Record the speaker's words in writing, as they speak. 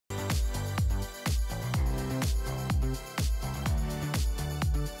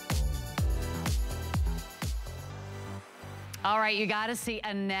All right, you gotta see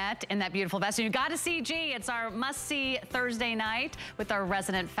Annette in that beautiful vest. And you gotta see G. It's our must-see Thursday night with our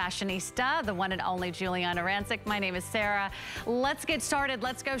resident fashionista, the one and only Giuliana Rancic. My name is Sarah. Let's get started.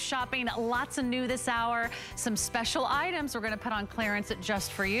 Let's go shopping. Lots of new this hour. Some special items we're gonna put on clearance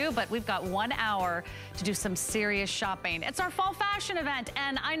just for you, but we've got 1 hour to do some serious shopping. It's our fall fashion event,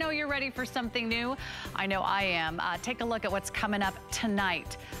 and I know you're ready for something new. I know I am. Take a look at what's coming up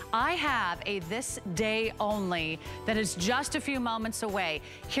tonight. I have a this day only that is just a few moments away.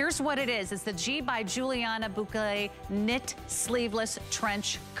 Here's what it is. It's the G by Giuliana Boucle knit sleeveless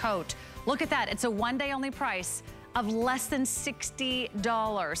trench coat. Look at that. It's a one-day only price of less than $60,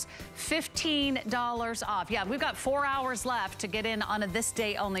 $15 off. Yeah, we've got 4 hours left to get in on a this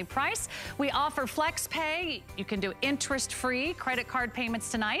day only price. We offer flex pay. You can do interest-free credit card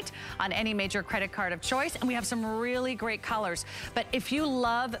payments tonight on any major credit card of choice. And we have some really great colors. But if you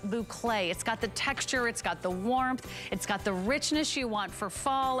love boucle, it's got the texture, it's got the warmth, it's got the richness you want for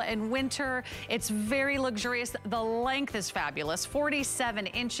fall and winter. It's very luxurious. The length is fabulous, 47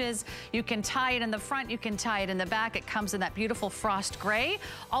 inches. You can tie it in the front, you can tie it in the back. It comes in that beautiful frost gray,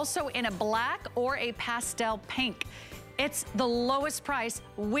 also in a black or a pastel pink. It's the lowest price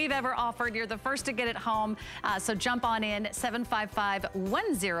we've ever offered. You're the first to get it home, so jump on in.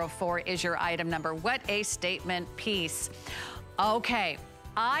 755-104 is your item number. What a statement piece. Okay,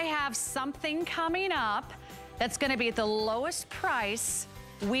 I have something coming up that's gonna be at the lowest price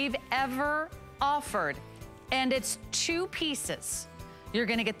we've ever offered, and it's 2 pieces. You're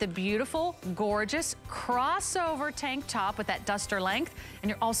gonna get the beautiful, gorgeous crossover tank top with that duster length, and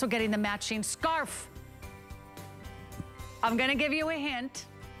you're also getting the matching scarf. I'm gonna give you a hint.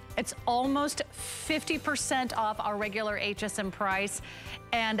 It's almost 50% off our regular HSN price,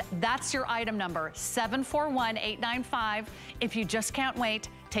 and that's your item number, 741895. If you just can't wait,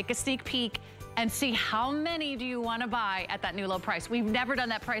 take a sneak peek and see how many do you want to buy at that new low price. We've never done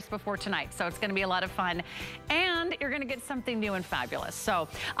that price before tonight, so it's going to be a lot of fun. And you're going to get something new and fabulous. So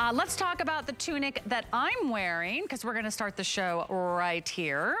let's talk about the tunic that I'm wearing, because we're going to start the show right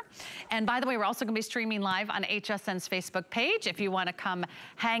here. And by the way, we're also going to be streaming live on HSN's Facebook page if you want to come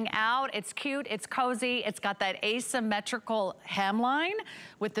hang out. It's cute, it's cozy, it's got that asymmetrical hemline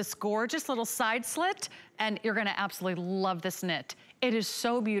with this gorgeous little side slit, and you're going to absolutely love this knit. It is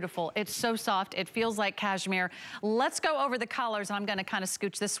so beautiful. It's so soft. It feels like cashmere. Let's go over the colors. I'm gonna kind of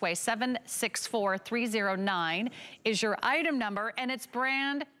scooch this way. 764309 is your item number, and it's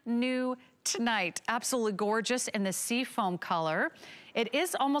brand new tonight. Absolutely gorgeous in the sea foam color. It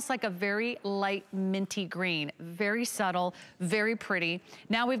is almost like a very light minty green, very subtle, very pretty.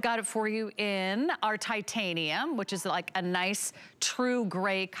 Now we've got it for you in our titanium, which is like a nice true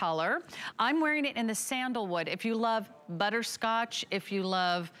gray color. I'm wearing it in the sandalwood. If you love butterscotch, if you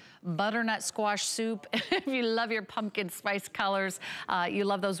love butternut squash soup, if you love your pumpkin spice colors, you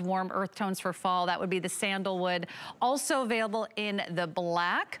love those warm earth tones for fall, that would be the sandalwood. Also available in the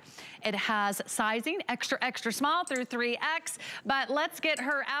black. It has sizing extra, extra small through 3X, but let's get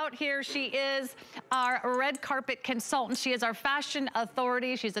her out here. She is our red carpet consultant. She is our fashion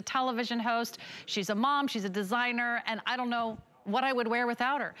authority. She's a television host. She's a mom, she's a designer, and I don't know what I would wear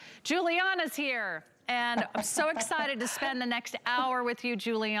without her. Giuliana's here. And I'm so excited to spend the next hour with you,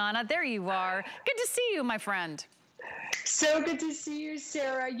 Giuliana. There you are. Good to see you, my friend. So good to see you,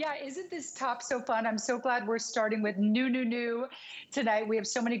 Sarah. Yeah, isn't this top so fun? I'm so glad we're starting with new tonight. We have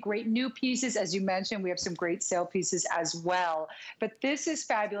so many great new pieces. As you mentioned, we have some great sale pieces as well. But this is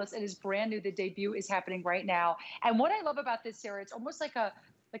fabulous. It is brand new. The debut is happening right now. And what I love about this, Sarah, it's almost like a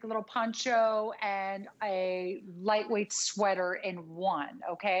little poncho and a lightweight sweater in one,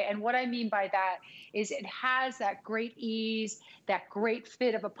 okay? And what I mean by that is it has that great ease, that great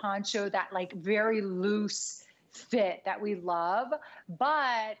fit of a poncho, that like very loose fit that we love,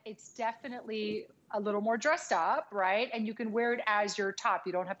 but it's definitely a little more dressed up, right? And you can wear it as your top.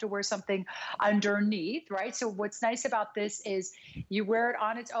 You don't have to wear something underneath, right? So what's nice about this is you wear it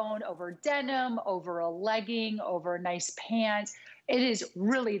on its own over denim, over a legging, over nice pants. It is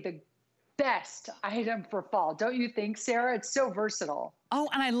really the best item for fall. Don't you think, Sarah? It's so versatile. Oh,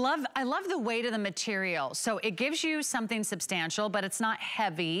 and I love the weight of the material. So it gives you something substantial, but it's not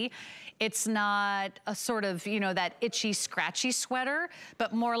heavy. It's not a sort of, you know, that itchy, scratchy sweater,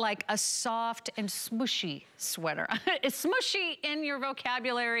 but more like a soft and smushy sweater. Is smushy in your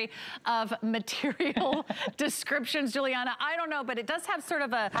vocabulary of material descriptions, Giuliana? I don't know, but it does have sort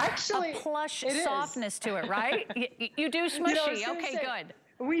of a plush softness to it, right? You do smushy. Okay, good.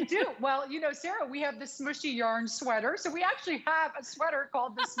 We do. Well, you know, Sarah, we have the smushy yarn sweater. So we actually have a sweater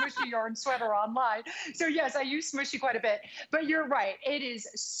called the smushy yarn sweater online. So yes, I use smushy quite a bit, but you're right. It is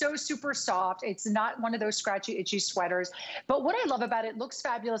so super soft. It's not one of those scratchy, itchy sweaters. But what I love about it, looks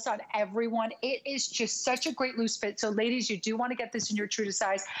fabulous on everyone. It is just such a great loose fit. So ladies, you do want to get this in your true to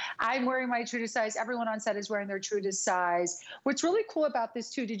size. I'm wearing my true to size. Everyone on set is wearing their true to size. What's really cool about this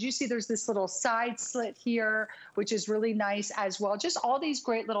too, did you see there's this little side slit here, which is really nice as well. Just all these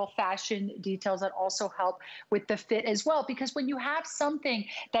great little fashion details that also help with the fit as well. Because when you have something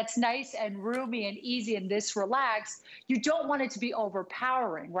that's nice and roomy and easy and this relaxed, you don't want it to be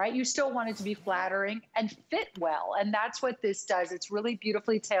overpowering, right? You still want it to be flattering and fit well. And that's what this does. It's really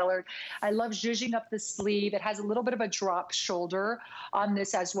beautifully tailored. I love zhuzhing up the sleeve. It has a little bit of a drop shoulder on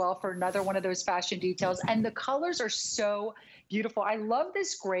this as well for another one of those fashion details. And the colors are so beautiful. I love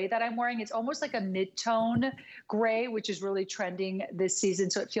this gray that I'm wearing. It's almost like a mid-tone gray, which is really trending this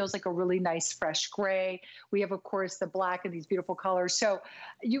season. So it feels like a really nice, fresh gray. We have, of course, the black and these beautiful colors. So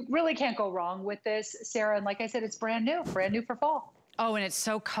you really can't go wrong with this, Sarah. And like I said, it's brand new for fall. Oh, and it's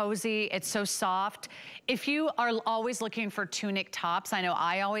so cozy, it's so soft. If you are always looking for tunic tops, I know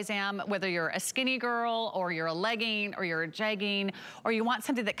I always am, whether you're a skinny girl or you're a legging or you're a jegging, or you want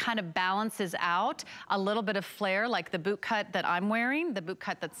something that kind of balances out a little bit of flare, like the boot cut that I'm wearing, the boot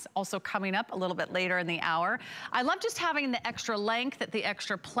cut that's also coming up a little bit later in the hour. I love just having the extra length, the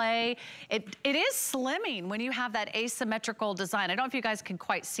extra play. It is slimming when you have that asymmetrical design. I don't know if you guys can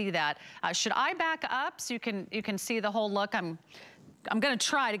quite see that. Should I back up so you can see the whole look? I'm gonna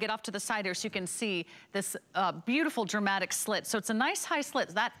try to get off to the side here so you can see this beautiful dramatic slit. So it's a nice high slit.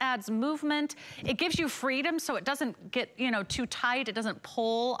 That adds movement. It gives you freedom so it doesn't get, you know, too tight. It doesn't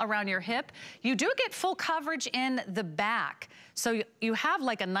pull around your hip. You do get full coverage in the back. So you have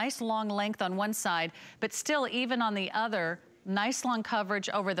like a nice long length on one side, but still even on the other, nice long coverage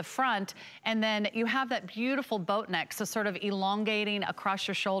over the front, and then you have that beautiful boat neck, so sort of elongating across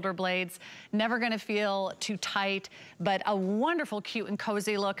your shoulder blades. Never gonna feel too tight, but a wonderful, cute, and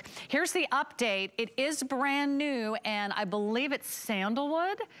cozy look. Here's the update. It is brand new, and I believe it's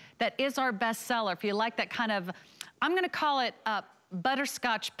sandalwood that is our best seller. If you like that kind of, I'm gonna call it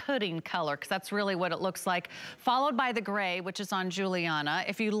butterscotch pudding color, because that's really what it looks like, followed by the gray, which is on Giuliana.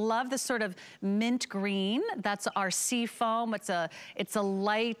 If you love the sort of mint green, that's our sea foam. It's a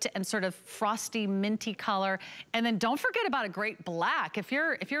light and sort of frosty minty color. And then don't forget about a great black. If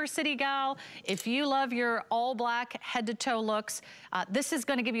you're a city gal, if you love your all black head to toe looks, this is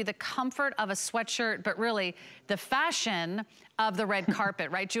going to give you the comfort of a sweatshirt, but really the fashion of the red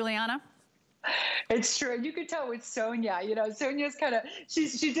carpet, right, Giuliana? It's true. You could tell with Sonia, you know, Sonia's kind of,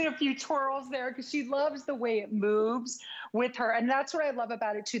 she did a few twirls there because she loves the way it moves with her. And that's what I love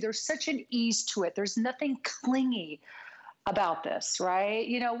about it too. There's such an ease to it. There's nothing clingy about this, right?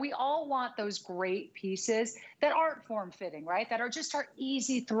 You know, we all want those great pieces that aren't form-fitting, right? That are just our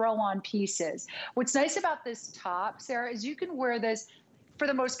easy throw-on pieces. What's nice about this top, Sarah, is you can wear this for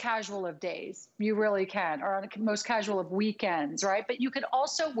the most casual of days. You really can, or on the most casual of weekends, right? But you can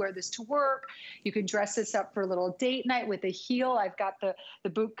also wear this to work. You can dress this up for a little date night with a heel. I've got the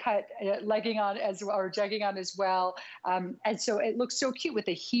boot cut legging on as well, or jegging on as well. And so it looks so cute with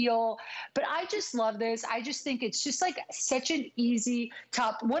a heel. But I just love this. I just think it's just like such an easy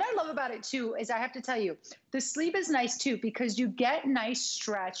top. What I love about it too is I have to tell you, the sleeve is nice too, because you get nice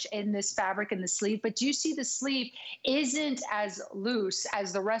stretch in this fabric in the sleeve, but do you see the sleeve isn't as loose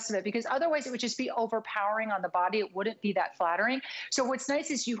as the rest of it, because otherwise it would just be overpowering on the body. It wouldn't be that flattering. So what's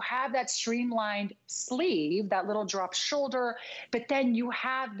nice is you have that streamlined sleeve, that little drop shoulder, but then you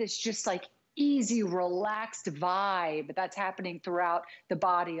have this just like easy, relaxed vibe that's happening throughout the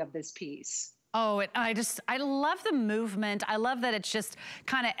body of this piece. Oh, I love the movement. I love that it's just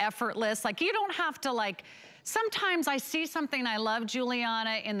kind of effortless. Like, you don't have to, like, sometimes I see something I love,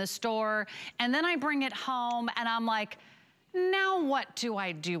 Giuliana, in the store, and then I bring it home and I'm like, now what do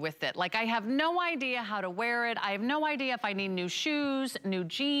I do with it? Like, I have no idea how to wear it. I have no idea if I need new shoes, new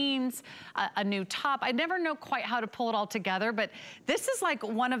jeans, a new top. I never know quite how to pull it all together, but this is like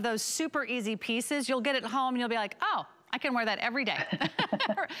one of those super easy pieces. You'll get it home and you'll be like, oh, I can wear that every day,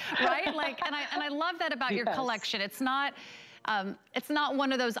 right? Like, and I love that about your collection. It's not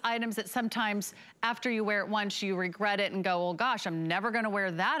one of those items that sometimes after you wear it once, you regret it and go, oh gosh, I'm never gonna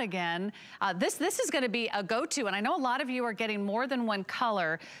wear that again. This is gonna be a go-to, and I know a lot of you are getting more than one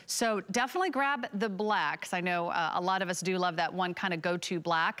color, so definitely grab the black, because I know a lot of us do love that one kind of go-to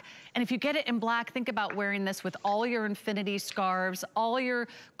black. And if you get it in black, think about wearing this with all your infinity scarves, all your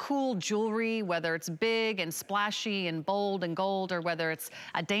cool jewelry, whether it's big and splashy and bold and gold, or whether it's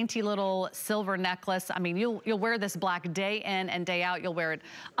a dainty little silver necklace. I mean, you'll wear this black day in and day out. You'll wear it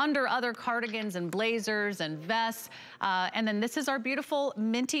under other cardigans and blazers and vests. And then this is our beautiful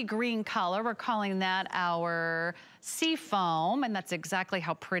minty green color. We're calling that our sea foam, and that's exactly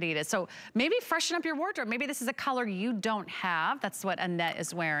how pretty it is. So maybe freshen up your wardrobe. Maybe this is a color you don't have. That's what Annette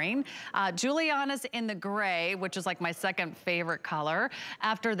is wearing. Giuliana's in the gray, which is like my second favorite color.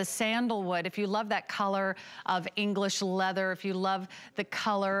 After the sandalwood, if you love that color of English leather, if you love the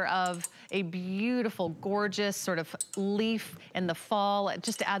color of a beautiful, gorgeous sort of leaf in the fall, it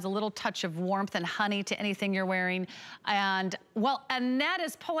just adds a little touch of warmth and honey to anything you're wearing. And, well, Annette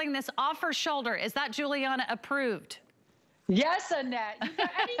is pulling this off her shoulder. Is that Giuliana approved? Yes, Annette. You know,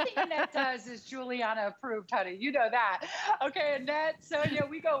 anything Annette does is Giuliana approved, honey. You know that. Okay, Annette, Sonia,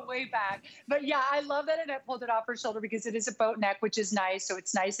 we go way back. But yeah, I love that Annette pulled it off her shoulder because it is a boat neck, which is nice. So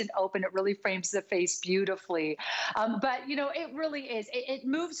it's nice and open. It really frames the face beautifully. But, you know, it really is. It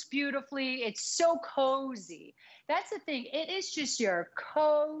moves beautifully. It's so cozy. That's the thing. It is just your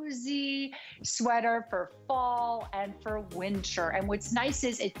cozy sweater for fall and for winter. And what's nice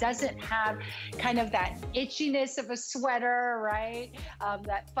is it doesn't have kind of that itchiness of a sweater, right?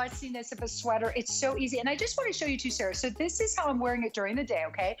 That fussiness of a sweater. It's so easy. And I just want to show you too, Sarah. So this is how I'm wearing it during the day,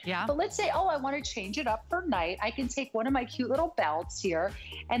 okay? Yeah. But let's say, oh, I want to change it up for night. I can take one of my cute little belts here,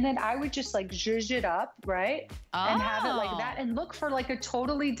 and then I would just like zhuzh it up, right? Oh. And have it like that and look for like a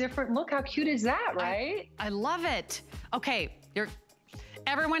totally different look. How cute is that, right? I love it. Okay,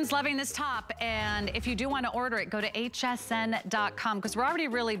 everyone's loving this top, and if you do want to order it, go to hsn.com because we're already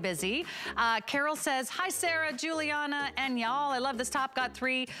really busy. Carol says, hi Sarah, Giuliana, and y'all. I love this top, got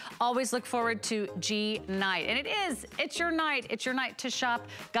 3. Always look forward to G night. And it's your night. It's your night to shop.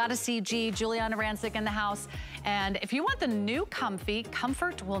 Gotta see G, Giuliana Rancic in the house. And if you want the new comfy,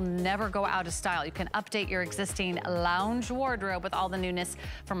 comfort will never go out of style. You can update your existing lounge wardrobe with all the newness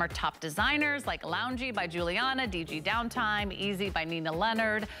from our top designers like Loungy by Giuliana, DG Downtime, Easy by Nina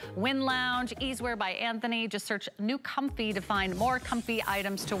Leonard, Win Lounge, Easewear by Anthony. Just search new comfy to find more comfy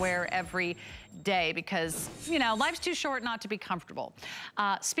items to wear every day because, you know, life's too short not to be comfortable.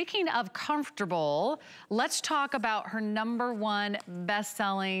 Speaking of comfortable, let's talk about her #1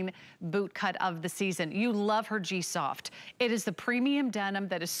 best-selling boot cut of the season. You love her G-Soft. It is the premium denim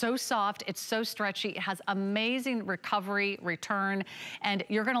that is so soft, it's so stretchy, it has amazing recovery, return, and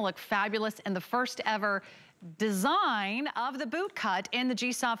you're gonna look fabulous in the first ever design of the boot cut in the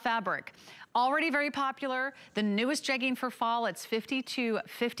G-Soft fabric. Already very popular. The newest jegging for fall, it's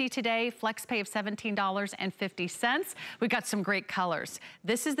 $52.50 today. Flex pay of $17.50. We've got some great colors.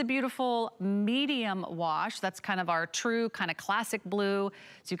 This is the beautiful medium wash. That's kind of our true kind of classic blue.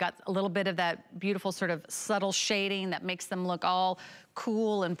 So you've got a little bit of that beautiful sort of subtle shading that makes them look all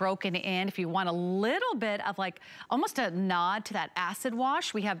cool and broken in. If you want a little bit of like almost a nod to that acid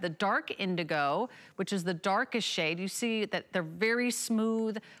wash, we have the dark indigo, which is the darkest shade. You see that they're very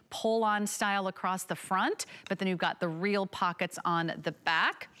smooth pull-on style across the front, but then you've got the real pockets on the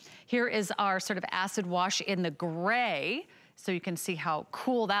back. Here is our sort of acid wash in the gray. So you can see how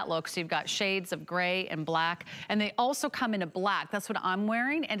cool that looks. So you've got shades of gray and black, and they also come in a black. That's what I'm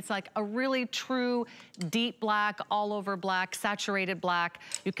wearing, and it's like a really true deep black, all over black, saturated black.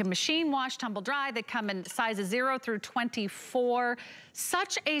 You can machine wash, tumble dry. They come in sizes 0 through 24.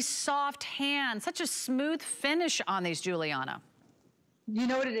 Such a soft hand, such a smooth finish on these, Giuliana. You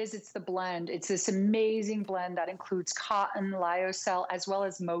know what it is? It's the blend. It's this amazing blend that includes cotton, lyocell, as well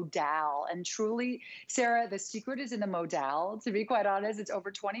as modal. And truly, Sarah, the secret is in the modal. To be quite honest, it's over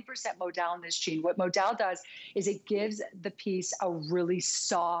 20% modal in this jean. What modal does is it gives the piece a really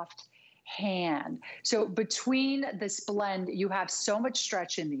soft hand. So between this blend, you have so much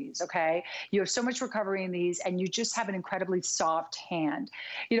stretch in these, okay? You have so much recovery in these, and you just have an incredibly soft hand.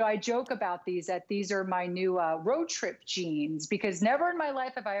 You know, I joke about these, that these are my new road trip jeans, because never in my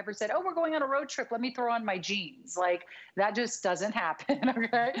life have I ever said, oh, we're going on a road trip, let me throw on my jeans. Like, that just doesn't happen,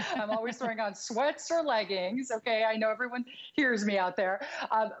 okay? I'm always throwing on sweats or leggings, okay? I know everyone hears me out there.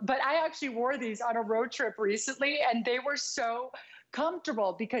 But I actually wore these on a road trip recently, and they were so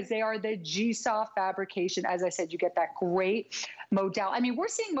comfortable because they are the G-Soft fabrication. As I said, you get that great modal. I mean, we're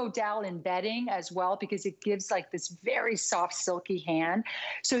seeing modal in bedding as well because it gives like this very soft, silky hand.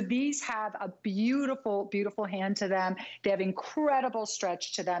 So these have a beautiful, beautiful hand to them. They have incredible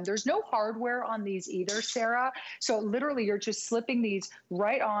stretch to them. There's no hardware on these either, Sarah. So literally you're just slipping these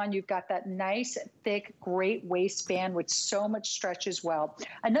right on. You've got that nice, thick, great waistband with so much stretch as well.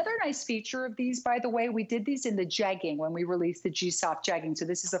 Another nice feature of these, by the way, we did these in the jegging when we released the G-Soft jegging. So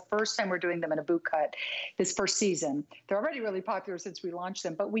this is the first time we're doing them in a boot cut this first season. They're already really popular since we launched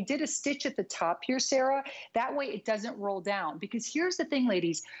them, but we did a stitch at the top here, Sarah. That way it doesn't roll down, because here's the thing,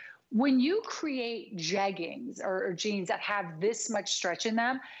 ladies. when you create jeggings or jeans that have this much stretch in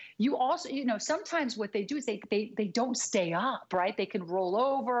them, you also, sometimes what they do is they don't stay up, right? They can roll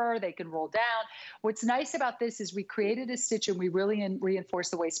over, they can roll down. What's nice about this is we created a stitch and we really reinforce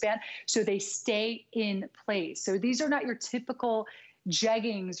the waistband so they stay in place. So these are not your typical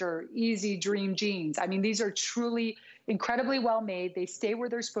jeggings or easy dream jeans. I mean, these are truly incredibly well made. They stay where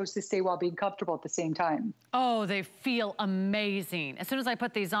they're supposed to stay while being comfortable at the same time. Oh, they feel amazing. As soon as I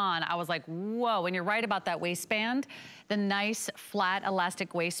put these on, I was like, whoa. And you're right about that waistband. The nice flat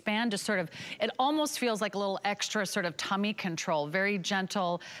elastic waistband, just sort of, it almost feels like a little extra sort of tummy control, very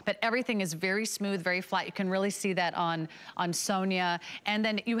gentle, but everything is very smooth, very flat. You can really see that on Sonia. And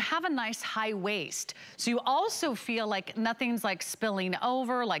then you have a nice high waist. So you also feel like nothing's like spilling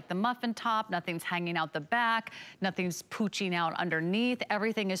over, like the muffin top, nothing's hanging out the back, nothing's pooching out underneath.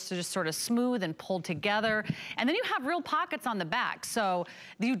 Everything is just sort of smooth and pulled together. And then you have real pockets on the back. So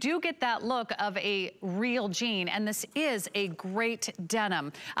you do get that look of a real jean. And this is a great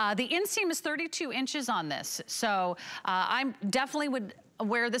denim. The inseam is 32 inches on this. So I definitely would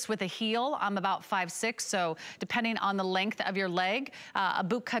wear this with a heel. I'm about 5'6", so depending on the length of your leg,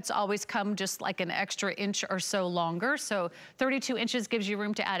 boot cuts always come just like an extra inch or so longer. So 32 inches gives you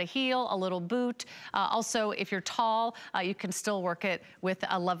room to add a heel, a little boot. Also, if you're tall, you can still work it with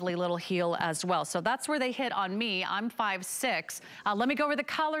a lovely little heel as well. So that's where they hit on me. I'm 5'6". Let me go over the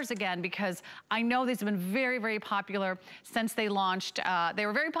colors again because I know these have been very, very popular since they launched. They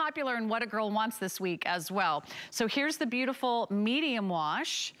were very popular in What a Girl Wants this week as well. So here's the beautiful medium wash.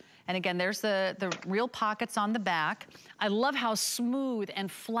 And again, there's the real pockets on the back. I love how smooth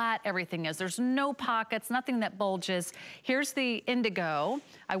and flat everything is. There's no pockets, nothing that bulges. Here's the indigo.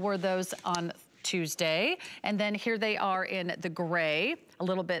 I wore those on Tuesday. And then here they are in the gray, a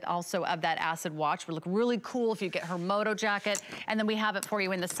little bit also of that acid wash. Would look really cool if you get her moto jacket. And then we have it for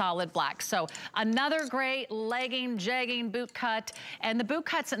you in the solid black. So another great legging, jegging boot cut. And the boot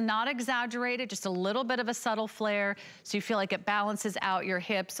cut's not exaggerated, just a little bit of a subtle flare. So you feel like it balances out your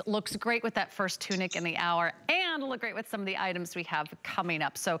hips. Looks great with that first tunic in the hour. And look great with some of the items we have coming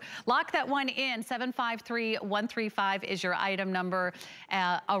up. So lock that one in. 753135 is your item number.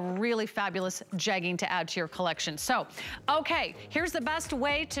 A really fabulous jegging to add to your collection. So, okay, here's the best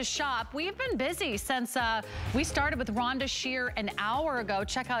way to shop. We've been busy since we started with Rhonda Shear an hour ago.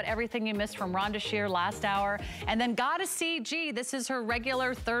 Check out everything you missed from Rhonda Shear last hour. And then Gotta See G, this is her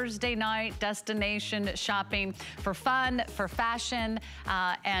regular Thursday night destination shopping for fun, for fashion.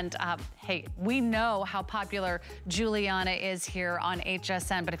 Hey, we know how popular Giuliana is here on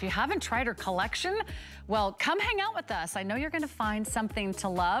HSN, but if you haven't tried her collection, well, come hang out with us. I know you're gonna find something to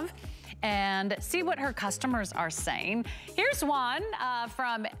love and see what her customers are saying. Here's one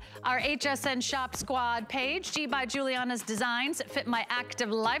from our HSN Shop Squad page. G by Giuliana's designs fit my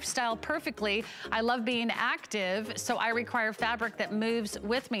active lifestyle perfectly. I love being active, so I require fabric that moves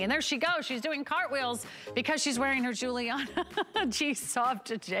with me. And there she goes. She's doing cartwheels because she's wearing her Giuliana G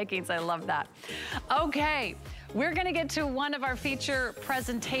soft jeggings. I love that. Okay. We're gonna get to one of our feature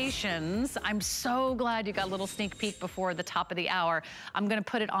presentations. I'm so glad you got a little sneak peek before the top of the hour. I'm gonna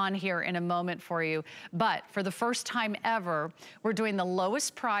put it on here in a moment for you. But for the first time ever, we're doing the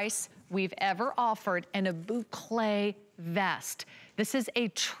lowest price we've ever offered in a boucle vest. This is a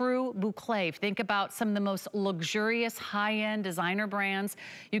true boucle. Think about some of the most luxurious high-end designer brands.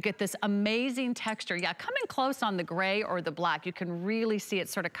 You get this amazing texture. Yeah, come in close on the gray or the black. You can really see it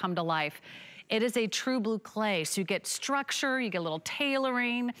sort of come to life. It is a true boucle, so you get structure, you get a little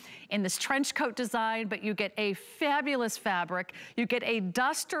tailoring in this trench coat design, but you get a fabulous fabric. You get a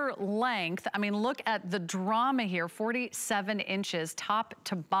duster length. I mean, look at the drama here, 47 inches top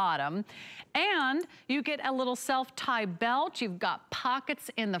to bottom. And you get a little self-tie belt. You've got pockets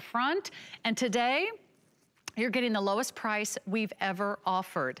in the front. And today, you're getting the lowest price we've ever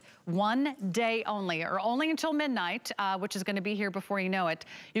offered. One day only, or only until midnight, which is gonna be here before you know it.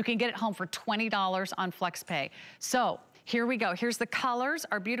 You can get it home for $20 on FlexPay. So here we go. Here's the colors,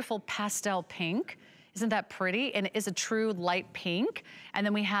 our beautiful pastel pink. Isn't that pretty? And it is a true light pink. And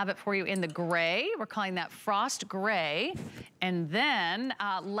then we have it for you in the gray. We're calling that frost gray. And then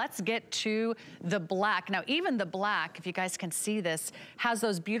let's get to the black. Now, even the black, if you guys can see this, has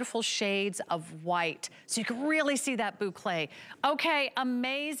those beautiful shades of white. So you can really see that boucle. Okay,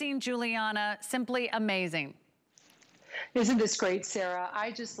 amazing, Giuliana, simply amazing. Isn't this great, Sarah?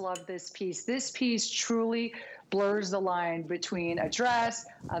 I just love this piece. This piece truly blurs the line between a dress,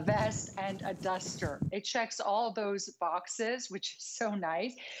 a vest, and a duster. It checks all those boxes, which is so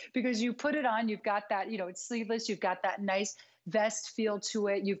nice because you put it on, you've got that, it's sleeveless, you've got that nice vest feel to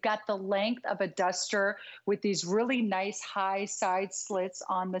it. You've got the length of a duster with these really nice high side slits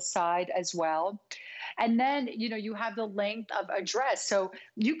on the side as well. And then, you know, you have the length of a dress. So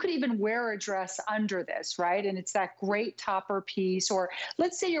you could even wear a dress under this, right? And it's that great topper piece. Or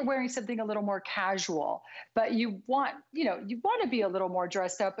let's say you're wearing something a little more casual, but you want, you know, you want to be a little more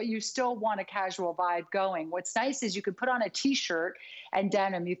dressed up, but you still want a casual vibe going. What's nice is you could put on a t-shirt and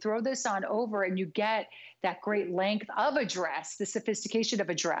denim. You throw this on over and you get that great length of a dress, the sophistication of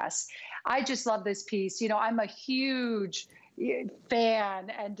a dress. I just love this piece. You know, I'm a huge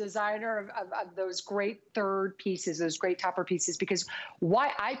fan and designer of those great third pieces, those great topper pieces, because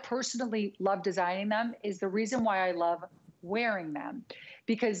why I personally love designing them is the reason why I love wearing them,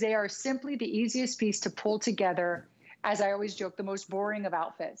 because they are simply the easiest piece to pull together. As I always joke, the most boring of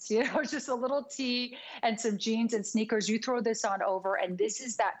outfits, you know, just a little tee and some jeans and sneakers. You throw this on over, and this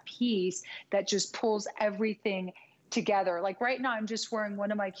is that piece that just pulls everything together. Like right now, I'm just wearing one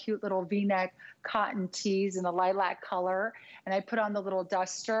of my cute little V-neck cotton tees in the lilac color, and I put on the little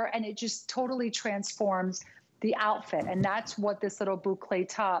duster, and it just totally transforms the outfit. And that's what this little boucle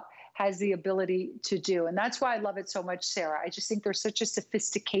top has the ability to do. And that's why I love it so much, Sarah. I just think there's such a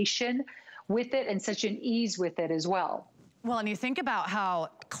sophistication with it and such an ease with it as well. Well, and you think about how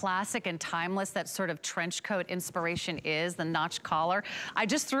classic and timeless that sort of trench coat inspiration is, the notch collar. I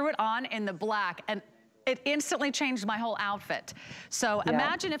just threw it on in the black, and it instantly changed my whole outfit. So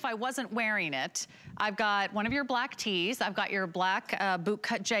imagine if I wasn't wearing it. I've got one of your black tees. I've got your black boot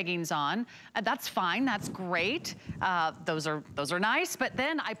cut jeggings on. That's fine, that's great. Those are nice, but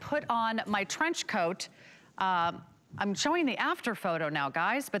then I put on my trench coat. I'm showing the after photo now,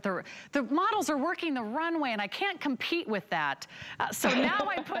 guys, but the models are working the runway, and I can't compete with that. So now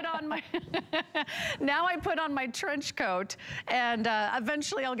I put on my now I put on my trench coat, and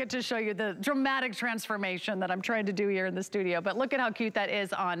eventually I'll get to show you the dramatic transformation that I'm trying to do here in the studio. But look at how cute that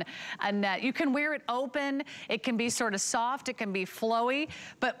is on Annette. You can wear it open. It can be sort of soft. It can be flowy.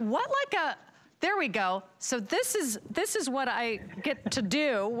 But what like a there we go. So this is what I get to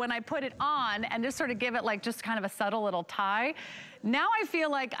do when I put it on and just sort of give it like just kind of a subtle little tie. Now I feel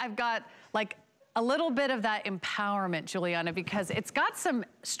like I've got like a little bit of that empowerment, Giuliana, because it's got some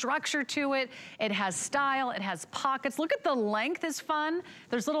structure to it. It has style, it has pockets. Look at the length is fun.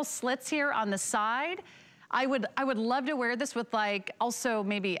 There's little slits here on the side. I would love to wear this with like also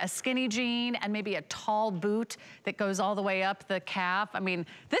maybe a skinny jean and maybe a tall boot that goes all the way up the calf. I mean,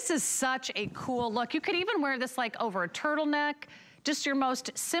 this is such a cool look. You could even wear this like over a turtleneck, just your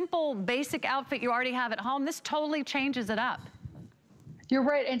most simple, basic outfit you already have at home. This totally changes it up. You're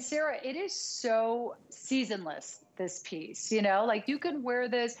right. And Sarah, it is so seasonless, this piece, you know, like you can wear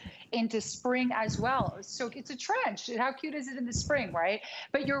this into spring as well. So it's a trench. How cute is it in the spring, right?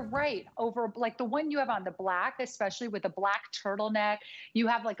 But you're right, over like the one you have on the black, especially with the black turtleneck, you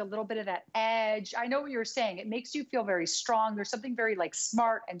have like a little bit of that edge. I know what you're saying. It makes you feel very strong. There's something very like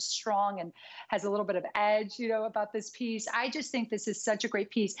smart and strong and has a little bit of edge, you know, about this piece. I just think this is such a great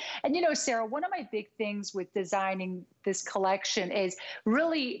piece. And, you know, Sarah, one of my big things with designing this collection is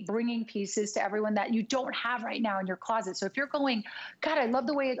really bringing pieces to everyone that you don't have right now in your closet. So if you're going, God, I love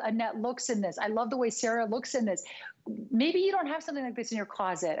the way Annette looks in this. I love the way Sarah looks in this. Maybe you don't have something like this in your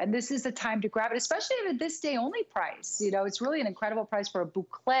closet, and this is the time to grab it, especially at this day only price. You know, it's really an incredible price for a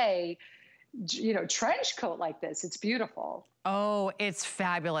boucle, you know, trench coat like this. It's beautiful. Oh, it's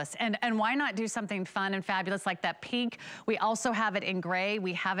fabulous. And why not do something fun and fabulous like that pink? We also have it in gray.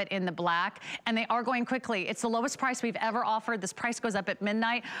 We have it in the black, and they are going quickly. It's the lowest price we've ever offered. This price goes up at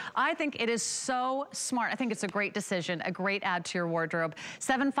midnight. I think it is so smart. I think it's a great decision, a great add to your wardrobe.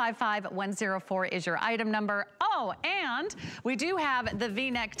 755104 is your item number. Oh, and we do have the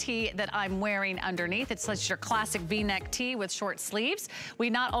V-neck tee that I'm wearing underneath. It's such your classic V-neck tee with short sleeves. We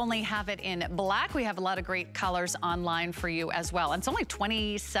not only have it in black, we have a lot of great colors online for you as well. And it's only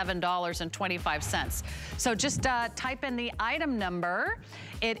 $27.25. So just type in the item number.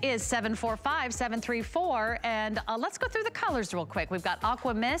 It is 745734. And let's go through the colors real quick. We've got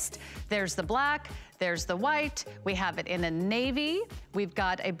aqua mist. There's the black. There's the white. We have it in a navy. We've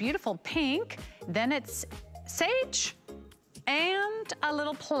got a beautiful pink. Then it's sage and a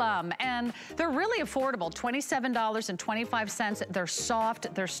little plum, and they're really affordable, $27.25. They're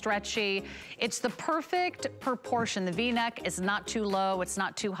soft, they're stretchy. It's the perfect proportion. The V-neck is not too low, it's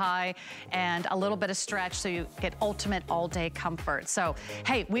not too high, and a little bit of stretch so you get ultimate all-day comfort. So,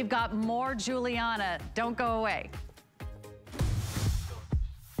 hey, we've got more Giuliana. Don't go away.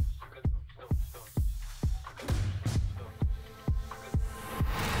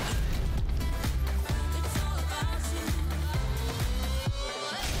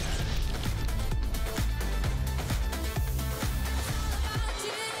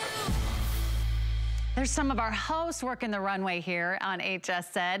 There's some of our hosts working the runway here on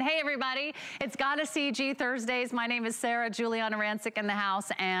HSN. Hey everybody, it's Gotta CG Thursdays. My name is Sarah, Giuliana Rancic in the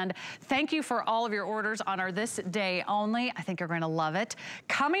house, and thank you for all of your orders on our this day only. I think you're gonna love it.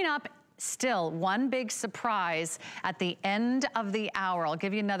 Coming up, still one big surprise at the end of the hour. I'll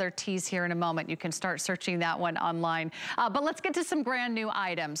give you another tease here in a moment. You can start searching that one online. But let's get to some brand new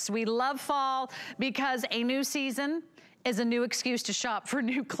items. We love fall because a new season is a new excuse to shop for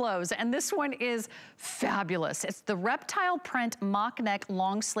new clothes. And this one is fabulous. It's the reptile print mock neck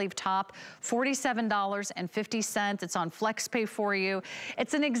long sleeve top, $47.50. It's on FlexPay for you.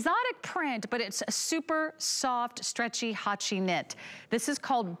 It's an exotic print, but it's a super soft, stretchy, hotchy knit. This is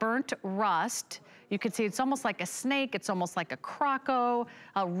called Burnt Rust. You can see it's almost like a snake. It's almost like a croco.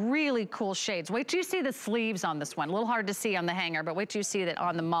 Really cool shades. Wait till you see the sleeves on this one. A little hard to see on the hanger, but wait till you see that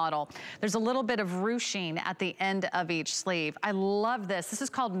on the model. There's a little bit of ruching at the end of each sleeve. I love this. This is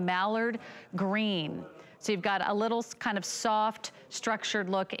called Mallard Green. So you've got a little kind of soft, structured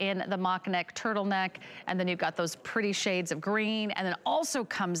look in the mock neck turtleneck, and then you've got those pretty shades of green, and then also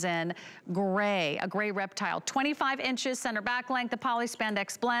comes in gray, a gray reptile. 25 inches center back length, the poly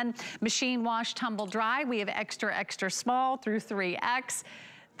spandex blend, machine wash, tumble dry. We have extra, extra small through 3X.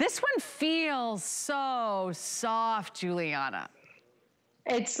 This one feels so soft, Giuliana.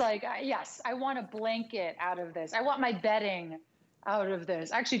 It's like, yes, I want a blanket out of this. I want my bedding out of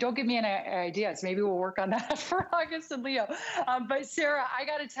this. Actually, don't give me any ideas. Maybe we'll work on that for August and Leo. But Sarah, I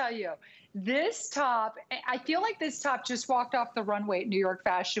got to tell you, this top, I feel like this top just walked off the runway at New York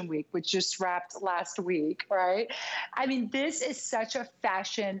Fashion Week, which just wrapped last week, right? I mean, this is such a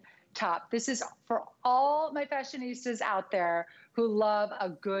fashion top. This is for all my fashionistas out there who love a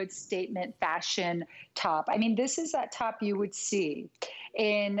good statement fashion top. I mean, this is that top you would see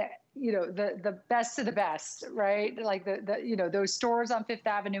in, you know, the best of the best, right? Like you know, those stores on Fifth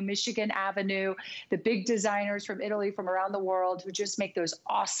Avenue, Michigan Avenue, the big designers from Italy, from around the world who just make those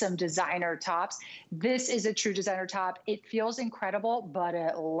awesome designer tops. This is a true designer top. It feels incredible, but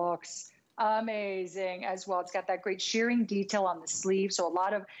it looks amazing as well. It's got that great shearing detail on the sleeve, so a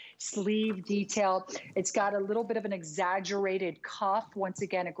lot of sleeve detail. It's got a little bit of an exaggerated cuff. Once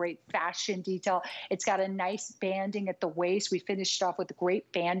again, a great fashion detail. It's got a nice banding at the waist. We finished off with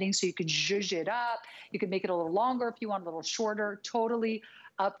great banding, so you could zhuzh it up. You could make it a little longer if you want, a little shorter. Totally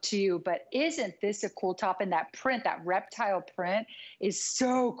up to you. But isn't this a cool top? And that print, that reptile print, is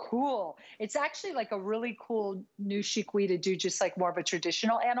so cool. It's actually like a really cool new chic way to do just like more of a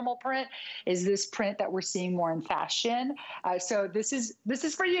traditional animal print, is this print that we're seeing more in fashion. So this is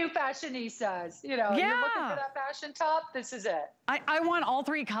for you fashionistas. You know, you're looking for that fashion top, this is it. I want all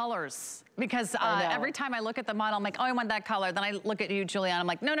three colors because every time I look at the model, I'm like, oh, I want that color. Then I look at you, Giuliana, I'm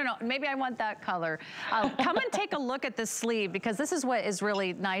like, no, maybe I want that color. Come and take a look at this sleeve, because this is what is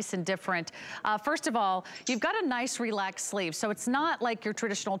really nice and different. First of all, you've got a nice relaxed sleeve. So it's not like your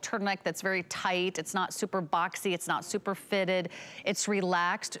traditional turtleneck that's very tight. It's not super boxy. It's not super fitted. It's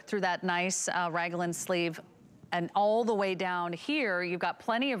relaxed through that nice raglan sleeve. And all the way down here, you've got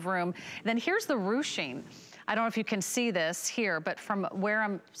plenty of room. Then here's the ruching. I don't know if you can see this here, but from where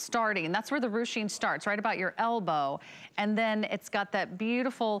I'm starting, that's where the ruching starts, right about your elbow. And then it's got that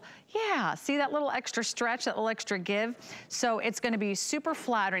beautiful, see that little extra stretch, that little extra give. So it's gonna be super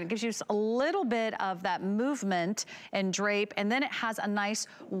flattering. It gives you a little bit of that movement and drape, and then it has a nice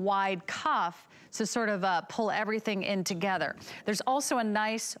wide cuff to sort of pull everything in together. There's also a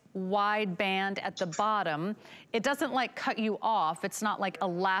nice wide band at the bottom. It doesn't like cut you off. It's not like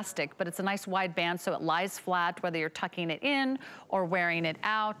elastic, but it's a nice wide band so it lies flat whether you're tucking it in or wearing it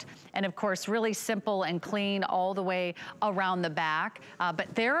out. And of course, really simple and clean all the way around the back.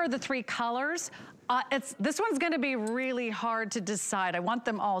 But there are the three colors. This one's gonna be really hard to decide. I want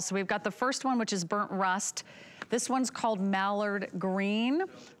them all. So we've got the first one, which is Burnt Rust. This one's called Mallard Green,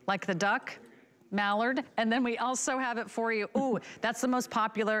 like the duck. Mallard, and then we also have it for you. Ooh, that's the most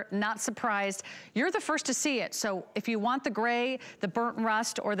popular, not surprised. You're the first to see it, so if you want the gray, the burnt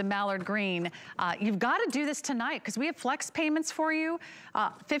rust, or the mallard green, you've got to do this tonight, because we have flex payments for you,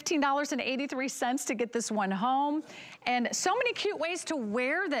 $15.83 to get this one home, and so many cute ways to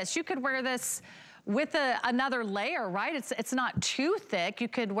wear this. You could wear this with another layer, right? It's not too thick. You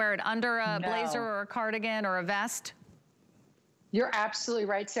could wear it under a blazer or a cardigan or a vest. You're absolutely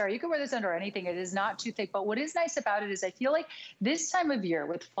right, Sarah. You can wear this under anything. It is not too thick. But what is nice about it is I feel like this time of year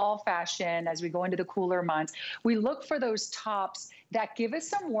with fall fashion, as we go into the cooler months, we look for those tops that give us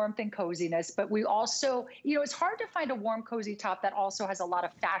some warmth and coziness. But we also, you know, it's hard to find a warm, cozy top that also has a lot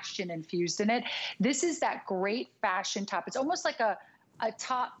of fashion infused in it. This is that great fashion top. It's almost like a a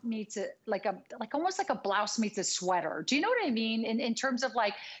top meets a like almost like a blouse meets a sweater. Do you know what I mean? In terms of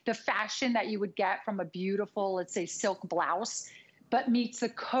like the fashion that you would get from a beautiful, let's say, silk blouse, but meets the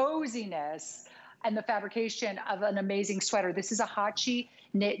coziness and the fabrication of an amazing sweater. This is a Hachi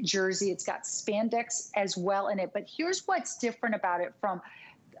knit jersey. It's got spandex as well in it. But here's what's different about it from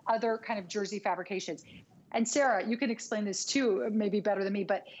other kind of jersey fabrications. And Sarah, you can explain this too, maybe better than me,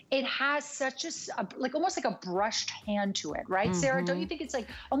 but it has such like almost like a brushed hand to it, right, Sarah? Don't you think it's like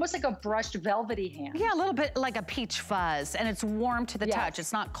almost like a brushed velvety hand? Yeah, a little bit like a peach fuzz, and it's warm to the touch.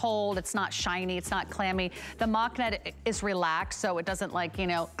 It's not cold, it's not shiny, it's not clammy. The mock net is relaxed, so it doesn't like, you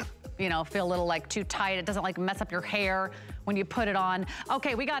know, feel a little like too tight. It doesn't like mess up your hair when you put it on.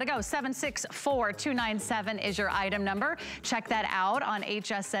 Okay, we gotta go. 764297 is your item number. Check that out on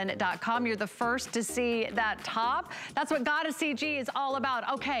hsn.com. You're the first to see that top. That's what Gotta CG is all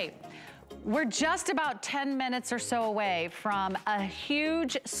about. Okay, we're just about 10 minutes or so away from a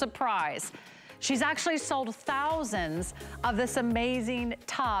huge surprise. She's actually sold thousands of this amazing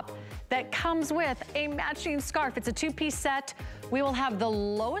top that comes with a matching scarf. It's a two-piece set. We will have the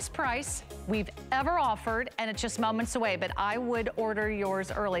lowest price we've ever offered, and it's just moments away, but I would order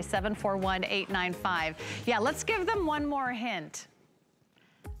yours early, 741895. Yeah, let's give them one more hint.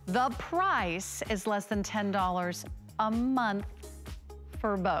 The price is less than $10 a month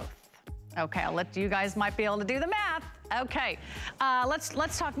for both. Okay, I'll let you guys might be able to do the math. Okay,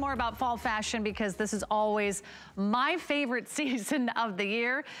 let's talk more about fall fashion because this is always my favorite season of the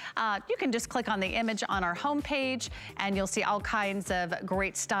year. You can just click on the image on our homepage and you'll see all kinds of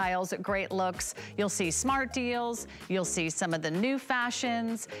great styles, great looks. You'll see smart deals, you'll see some of the new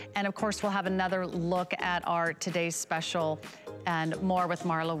fashions, and of course we'll have another look at our today's special and more with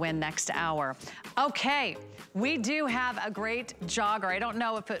Marla Wynn next hour. Okay, we do have a great jogger. I don't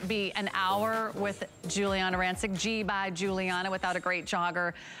know if it'd be an hour with Giuliana Rancic, G by Giuliana, without a great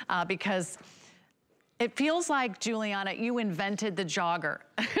jogger, because it feels like, Giuliana, you invented the jogger.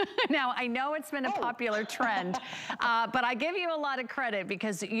 Now, I know it's been a popular trend, but I give you a lot of credit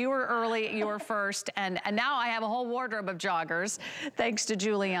because you were early, you were first, and now I have a whole wardrobe of joggers, thanks to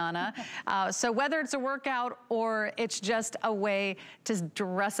Giuliana. So whether it's a workout or it's just a way to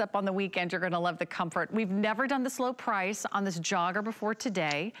dress up on the weekend, you're gonna love the comfort. We've never done this low price on this jogger before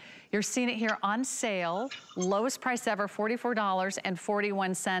today. You're seeing it here on sale, lowest price ever,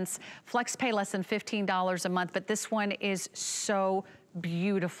 $44.41. Flex pay less than $15 a month, but this one is so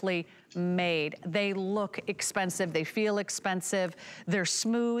beautifully made. They look expensive, they feel expensive, they're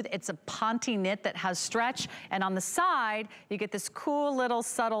smooth. It's a ponte knit that has stretch, and on the side, you get this cool little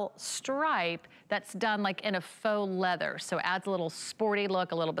subtle stripe that's done like in a faux leather. So it adds a little sporty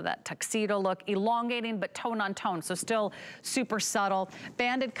look, a little bit of that tuxedo look, elongating but tone on tone, so still super subtle.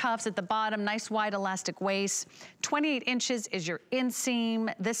 Banded cuffs at the bottom, nice wide elastic waist. 28 inches is your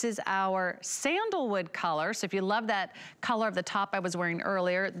inseam. This is our sandalwood color, so if you love that color of the top I was wearing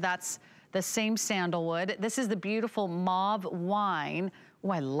earlier, that's the same sandalwood. This is the beautiful mauve wine.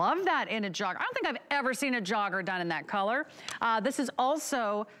 Oh, I love that in a jogger. I don't think I've ever seen a jogger done in that color. This is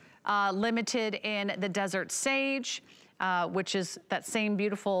also limited in the desert sage, which is that same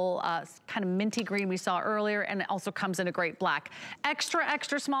beautiful kind of minty green we saw earlier, and it also comes in a great black. Extra,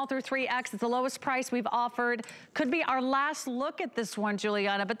 extra small through 3X. It's the lowest price we've offered. Could be our last look at this one,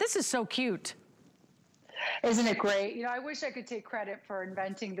 Giuliana, but this is so cute. Isn't it great? You know, I wish I could take credit for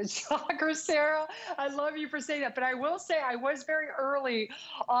inventing the jogger, Sarah. I love you for saying that, but I will say I was very early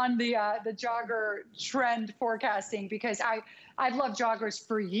on the jogger trend forecasting because I've loved joggers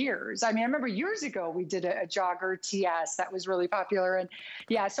for years. I mean, I remember years ago we did a jogger TS that was really popular, and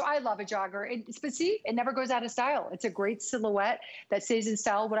yeah, so I love a jogger. But see, it never goes out of style. It's a great silhouette that stays in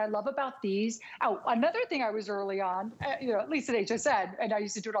style. What I love about these, another thing I was early on, you know, at least at HSN, and I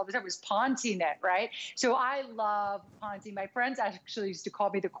used to do it all the time, was ponte knit, right? So I love ponte. My friends actually used to call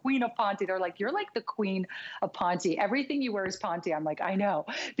me the queen of ponte. They're like, you're like the queen of ponte. Everything you wear is ponte. I'm like, I know,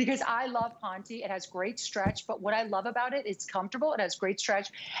 because I love ponte. It has great stretch, but what I love about it, it's comfortable. It has great stretch,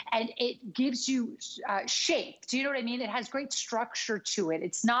 and it gives you shape. Do you know what I mean? It has great structure to it.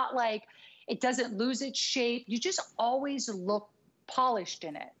 It's not like it doesn't lose its shape. You just always look polished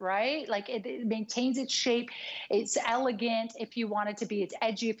in it, right? Like it maintains its shape. It's elegant if you want it to be. It's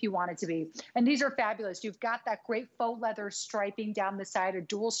edgy if you want it to be. And these are fabulous. You've got that great faux leather striping down the side, a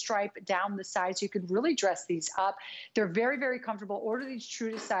dual stripe down the side, so you could really dress these up. They're very, very comfortable. Order these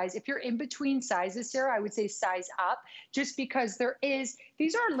true to size. If you're in between sizes, Sarah, I would say size up, just because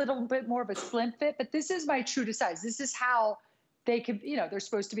these are a little bit more of a slim fit, but this is my true to size. This is how they could, you know, they're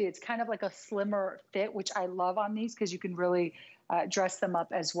supposed to be. It's kind of like a slimmer fit, which I love on these because you can really dress them up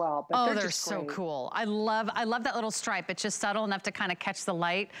as well. But oh, they're so cool. I love that little stripe. It's just subtle enough to kind of catch the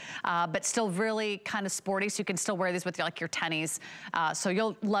light, but still really kind of sporty, so you can still wear these with like your tennies. So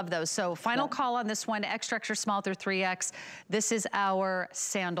you'll love those. So final call on this one, extra, extra small through 3X. This is our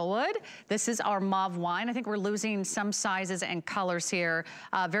sandalwood. This is our mauve wine. I think we're losing some sizes and colors here.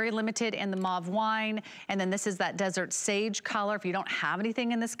 Very limited in the mauve wine. And then this is that desert sage color. If you don't have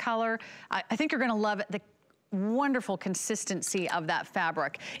anything in this color, I think you're gonna love it. The wonderful consistency of that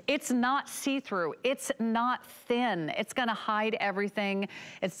fabric. It's not see-through, it's not thin. It's gonna hide everything.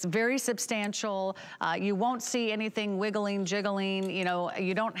 It's very substantial. You won't see anything wiggling, jiggling. You know,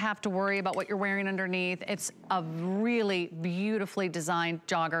 you don't have to worry about what you're wearing underneath. It's a really beautifully designed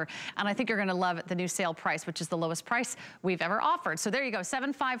jogger. And I think you're gonna love it, the new sale price, which is the lowest price we've ever offered. So there you go,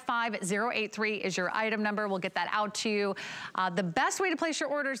 755083 is your item number. We'll get that out to you. The best way to place your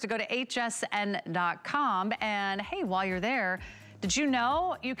order is to go to hsn.com. And hey, while you're there, did you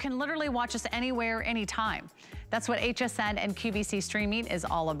know you can literally watch us anywhere, anytime? That's what HSN and QVC streaming is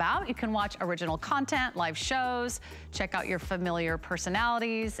all about. You can watch original content, live shows, check out your familiar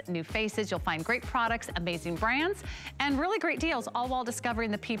personalities, new faces. You'll find great products, amazing brands, and really great deals, all while discovering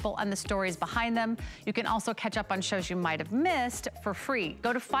the people and the stories behind them. You can also catch up on shows you might have missed for free.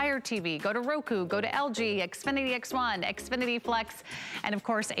 Go to Fire TV, go to Roku, go to LG, Xfinity X1, Xfinity Flex, and of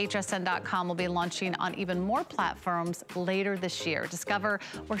course, hsn.com will be launching on even more platforms later this year. Discover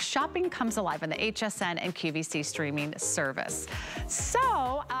where shopping comes alive on the HSN and QVC streaming service.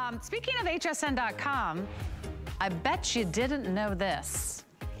 So, speaking of hsn.com, I bet you didn't know this.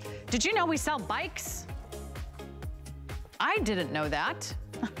 Did you know we sell bikes? I didn't know that.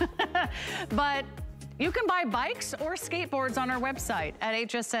 But you can buy bikes or skateboards on our website at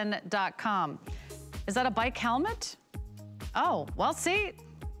hsn.com. Is that a bike helmet? Oh, well, see,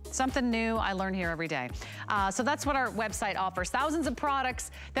 something new I learn here every day. So that's what our website offers. Thousands of products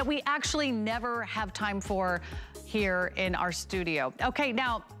that we actually never have time for here in our studio. Okay,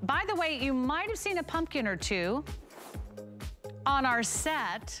 now, by the way, you might have seen a pumpkin or two on our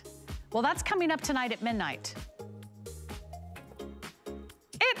set. Well, that's coming up tonight at midnight.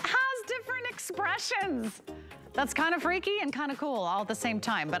 It has different expressions. That's kind of freaky and kind of cool all at the same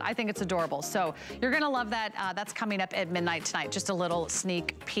time, but I think it's adorable. So you're gonna love that. That's coming up at midnight tonight, just a little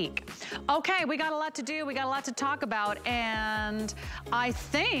sneak peek. Okay, we got a lot to do, we got a lot to talk about, and I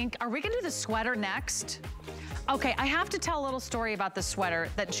think, are we gonna do the sweater next? Okay, I have to tell a little story about the sweater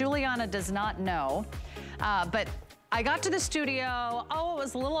that Giuliana does not know, but I got to the studio, it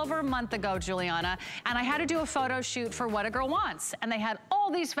was a little over a month ago, Giuliana, and I had to do a photo shoot for What a Girl Wants, and they had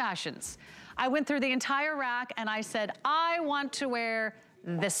all these fashions. I went through the entire rack and I said, I want to wear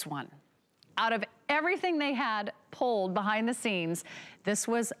this one. Out of everything they had pulled behind the scenes, this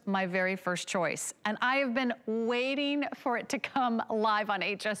was my very first choice. And I have been waiting for it to come live on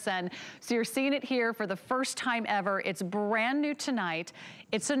HSN. So you're seeing it here for the first time ever. It's brand new tonight.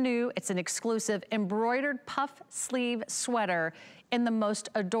 It's an exclusive embroidered puff sleeve sweater in the most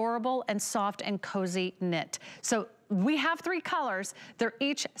adorable and soft and cozy knit. So we have 3 colors. They're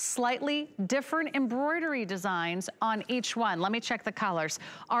each slightly different embroidery designs on each one. Let me check the colors.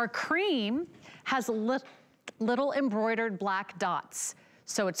 Our cream has little embroidered black dots.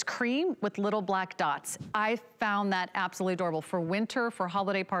 So it's cream with little black dots. I found that absolutely adorable. For winter, for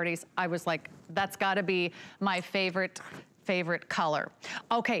holiday parties, I was like, that's gotta be my favorite color.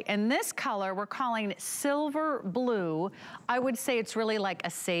 Okay, and this color we're calling silver blue. I would say it's really like a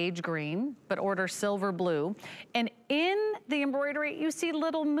sage green, but order silver blue. And in the embroidery, you see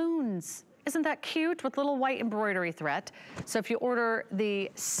little moons. Isn't that cute? With little white embroidery thread. So if you order the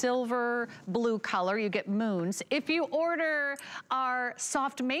silver blue color, you get moons. If you order our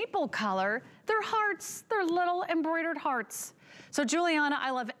soft maple color, they're hearts. They're little embroidered hearts. So Giuliana,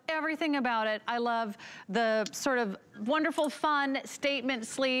 I love everything about it. I love the sort of wonderful, fun statement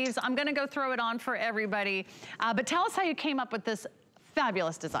sleeves. I'm gonna go throw it on for everybody. But tell us how you came up with this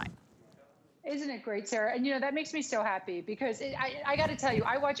fabulous design. Isn't it great, Sarah? And you know, that makes me so happy because I got to tell you,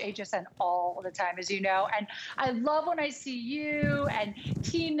 I watch HSN all the time, as you know, and I love when I see you and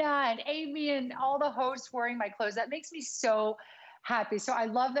Tina and Amy and all the hosts wearing my clothes. That makes me so happy. So I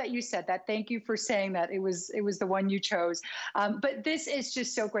love that you said that. Thank you for saying that. It was the one you chose. But this is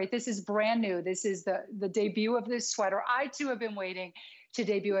just so great. This is brand new. This is the debut of this sweater. I too have been waiting to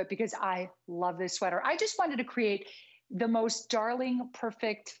debut it because I love this sweater. I just wanted to create the most darling,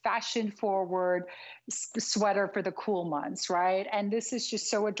 perfect, fashion forward sweater for the cool months, right? And this is just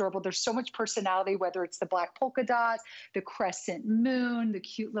so adorable. There's so much personality, whether it's the black polka dots, the crescent moon, the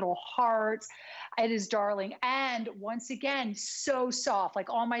cute little hearts. It is darling. And once again, so soft, like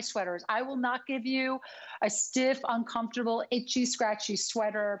all my sweaters. I will not give you a stiff, uncomfortable, itchy, scratchy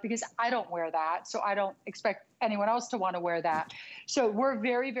sweater because I don't wear that. So I don't expect anyone else to want to wear that. So we're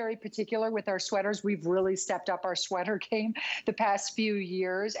very, very particular with our sweaters. We've really stepped up our sweater game the past few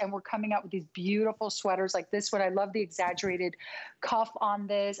years, and we're coming out with these beautiful sweaters like this one. I love the exaggerated cuff on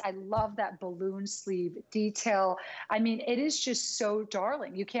this. I love that balloon sleeve detail. I mean, it is just so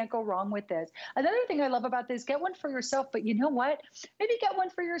darling. You can't go wrong with this. Another thing I love about this, get one for yourself, but you know what? Maybe get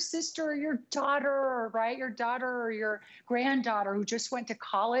one for your sister or your daughter, right? Your daughter or your granddaughter who just went to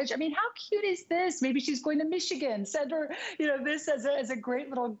college. I mean, how cute is this? Maybe she's going to Michigan. Send her, this as a great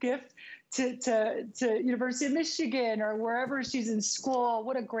little gift to University of Michigan or wherever she's in school.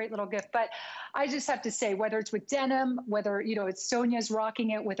 What a great little gift. But I just have to say, whether it's with denim, whether, it's Sonia's rocking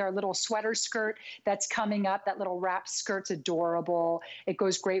it with our little sweater skirt that's coming up, that little wrap skirt's adorable. It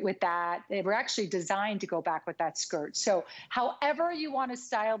goes great with that. They were actually designed to go back with that skirt. So however you want to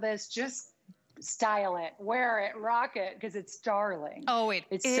style this, just style it, wear it, rock it, because it's darling. Oh,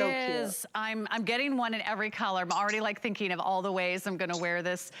 it's so cute. I'm getting one in every color. I'm already like thinking of all the ways I'm gonna wear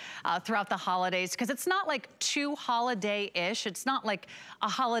this throughout the holidays, because it's not like too holiday-ish. It's not like a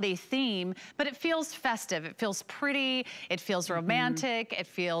holiday theme, but it feels festive. It feels pretty. It feels romantic. It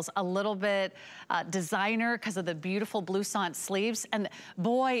feels a little bit designer because of the beautiful blouson sleeves. And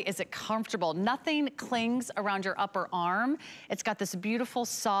boy, is it comfortable. Nothing clings around your upper arm. It's got this beautiful,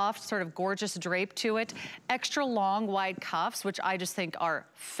 soft, sort of gorgeous drape to it. Extra long, wide cuffs, which I just think are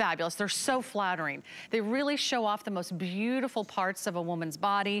fabulous. They're so flattering. They really show off the most beautiful parts of a woman's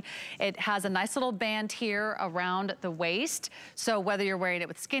body. It has a nice little band here around the waist. So whether you're wearing it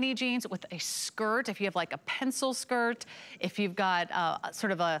with skinny jeans, with a skirt, if you have like a pencil skirt, if you've got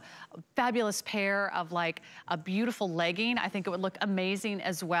sort of a fabulous pair of like a beautiful legging, I think it would look amazing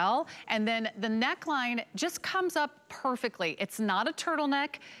as well. And then the neckline just comes up perfectly. It's not a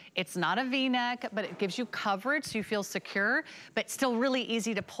turtleneck. It's not a V-neck, but it gives you coverage so you feel secure, but still really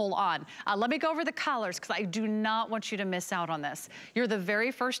easy to pull on. Let me go over the colors because I do not want you to miss out on this. You're the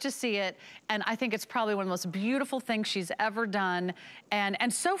very first to see it, and I think it's probably one of the most beautiful things she's ever done,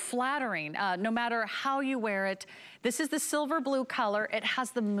 and so flattering, no matter how you wear it. This is the silver blue color. It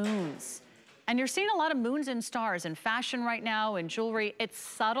has the moons. And you're seeing a lot of moons and stars in fashion right now, in jewelry. It's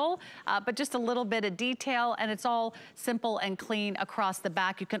subtle, but just a little bit of detail, and it's all simple and clean across the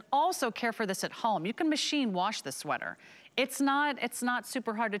back. You can also care for this at home. You can machine wash the sweater. It's not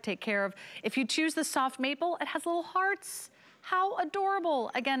super hard to take care of. If you choose the soft maple, it has little hearts. How adorable.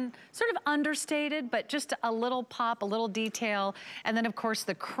 Again, sort of understated, but just a little pop, a little detail. And then of course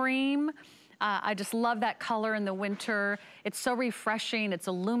the cream. I just love that color in the winter. It's so refreshing. It's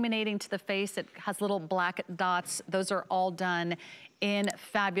illuminating to the face. It has little black dots. Those are all done in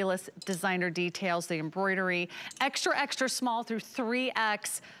fabulous designer details. The embroidery, extra, extra small through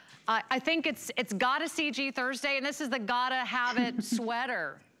 3X. I think it's gotta CG Thursday, and this is the gotta have it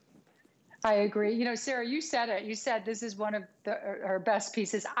sweater. I agree. Sarah, you said it. You said this is one of her best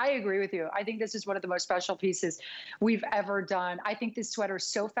pieces. I agree with you. I think this is one of the most special pieces we've ever done. I think this sweater is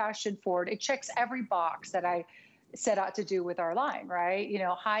so fashion forward. It checks every box that I set out to do with our line, right?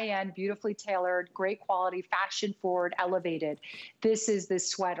 High-end, beautifully tailored, great quality, fashion forward, elevated. This is this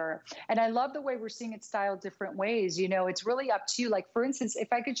sweater. And I love the way we're seeing it styled different ways. It's really up to you. Like, for instance,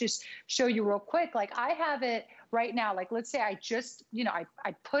 if I could just show you real quick, like I have it right now. Like, let's say I just,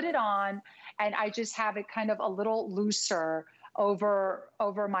 I put it on and I just have it kind of a little looser over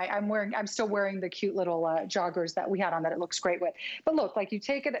my, I'm still wearing the cute little joggers that we had on that it looks great with. But look, like you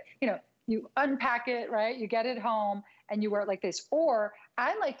take it, you unpack it, right? You get it home and you wear it like this. Or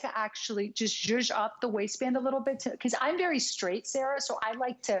I like to actually just zhuzh up the waistband a little bit because I'm very straight, Sarah. So I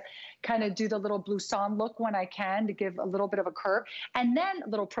like to kind of do the little blouson look when I can to give a little bit of a curve. And then a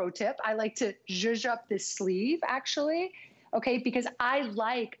little pro tip, I like to zhuzh up this sleeve actually, okay? Because I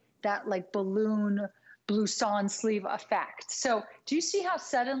like that like balloon blouson sleeve effect. So do you see how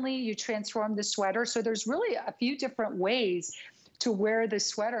suddenly you transform the sweater? So there's really a few different ways to wear this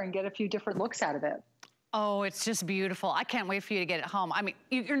sweater and get a few different looks out of it. Oh, it's just beautiful. I can't wait for you to get it home. I mean,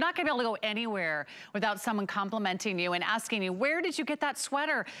 you're not gonna be able to go anywhere without someone complimenting you and asking you, where did you get that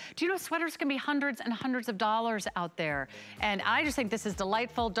sweater? Do you know sweaters can be hundreds and hundreds of dollars out there? And I just think this is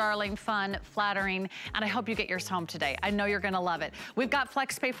delightful, darling, fun, flattering, and I hope you get yours home today. I know you're gonna love it. We've got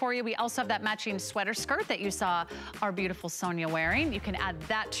FlexPay for you. We also have that matching sweater skirt that you saw our beautiful Sonia wearing. You can add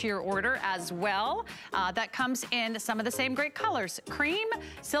that to your order as well. That comes in some of the same great colors, cream,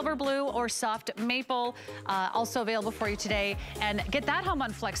 silver blue, or soft maple. Also available for you today. And get that home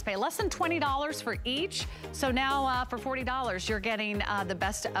on FlexPay. Less than $20 for each. So now for $40, you're getting the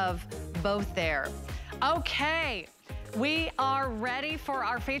best of both there. Okay. We are ready for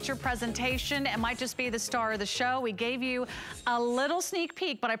our feature presentation. It might just be the star of the show. We gave you a little sneak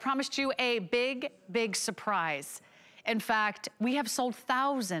peek, but I promised you a big, big surprise. In fact, we have sold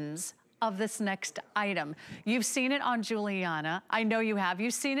thousands of this next item. You've seen it on Giuliana. I know you have.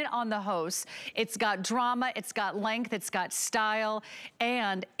 You've seen it on the host. It's got drama, it's got length, it's got style,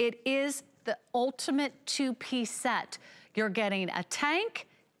 and it is the ultimate two-piece set. You're getting a tank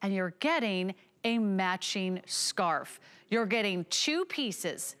and you're getting a matching scarf. You're getting two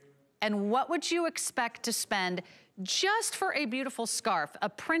pieces. And what would you expect to spend just for a beautiful scarf, a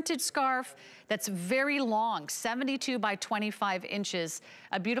printed scarf that's very long, 72 by 25 inches,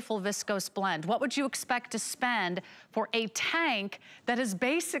 a beautiful viscose blend? What would you expect to spend for a tank that is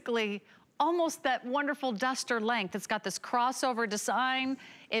basically almost that wonderful duster length? It's got this crossover design.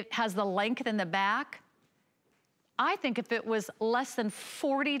 It has the length in the back. I think if it was less than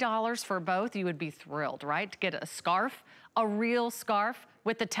 $40 for both, you would be thrilled, right? To get a scarf, a real scarf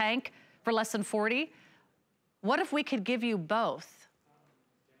with the tank for less than $40. What if we could give you both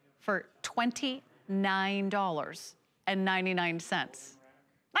for $29.99?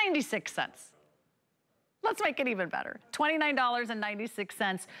 96 cents. Let's make it even better.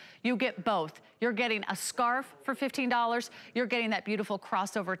 $29.96. You get both. You're getting a scarf for $15. You're getting that beautiful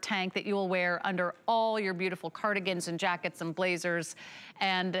crossover tank that you will wear under all your beautiful cardigans and jackets and blazers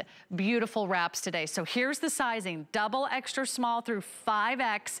and beautiful wraps today. So here's the sizing. Double extra small through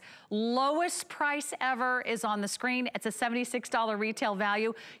 5X. Lowest price ever is on the screen. It's a $76 retail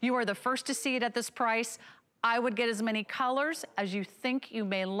value. You are the first to see it at this price. I would get as many colors as you think you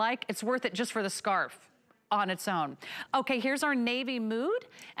may like. It's worth it just for the scarf on its own. Okay, here's our navy mood,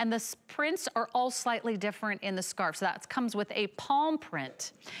 and the prints are all slightly different in the scarf. So that comes with a palm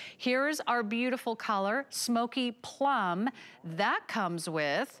print. Here's our beautiful color, smoky plum. That comes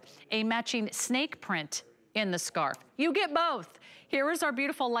with a matching snake print in the scarf. You get both. Here is our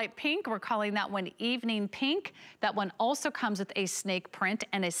beautiful light pink. We're calling that one evening pink. That one also comes with a snake print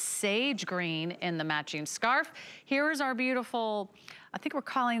and a sage green in the matching scarf. Here is our beautiful, I think we're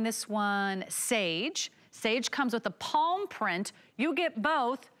calling this one sage. Sage comes with a palm print. You get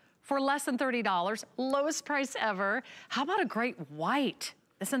both for less than $30, lowest price ever. How about a great white?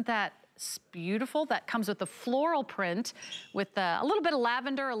 Isn't that beautiful? That comes with the floral print with a little bit of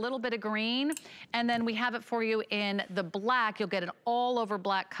lavender, a little bit of green. And then we have it for you in the black. You'll get an all over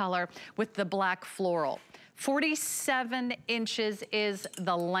black color with the black floral. 47 inches is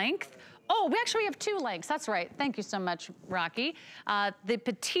the length. Oh, we actually have two lengths. That's right. Thank you so much, Rocky. The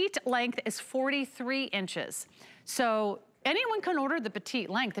petite length is 43 inches. So anyone can order the petite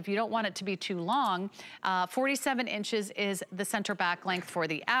length if you don't want it to be too long. 47 inches is the center back length for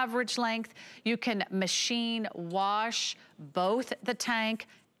the average length. You can machine wash both the tank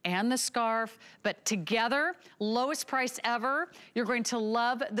and the scarf, but together, lowest price ever. You're going to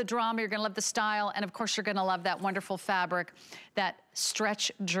love the drama, you're gonna love the style, and of course you're gonna love that wonderful fabric, that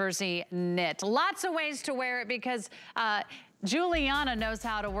stretch jersey knit. Lots of ways to wear it because Giuliana knows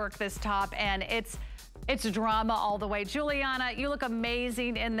how to work this top, and it's drama all the way. Giuliana, you look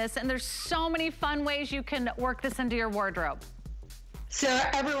amazing in this, and there's so many fun ways you can work this into your wardrobe.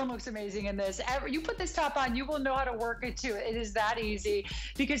 Sarah, everyone looks amazing in this. You put this top on, you will know how to work it too. It is that easy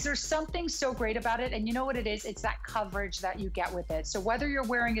because there's something so great about it. And you know what it is? It's that coverage that you get with it. So whether you're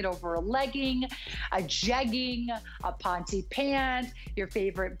wearing it over a legging, a jegging, a ponte pant, your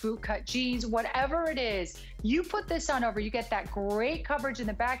favorite bootcut jeans, whatever it is, you put this on over, you get that great coverage in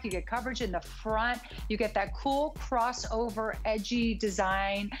the back, you get coverage in the front, you get that cool crossover edgy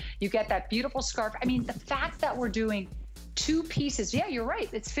design, you get that beautiful scarf. I mean, the fact that we're doing two pieces, yeah, you're right,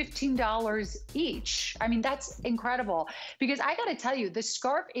 it's $15 each. I mean, that's incredible because I got to tell you, the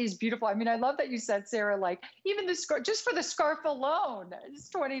scarf is beautiful. I mean, I love that you said, Sarah, like even the scarf, just for the scarf alone, it's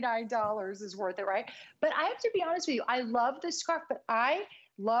 $29 is worth it, right? But I have to be honest with you, I love the scarf, but I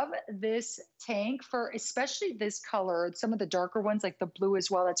love this tank for especially this color, some of the darker ones like the blue as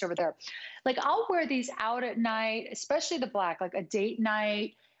well that's over there. Like I'll wear these out at night, especially the black, like a date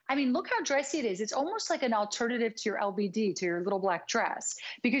night. I mean, look how dressy it is. It's almost like an alternative to your LBD, to your little black dress,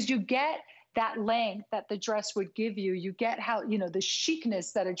 because you get that length that the dress would give you. You get how, you know, the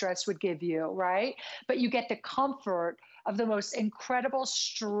chicness that a dress would give you, right? But you get the comfort of the most incredible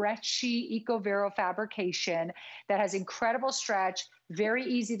stretchy EcoVero fabrication that has incredible stretch, very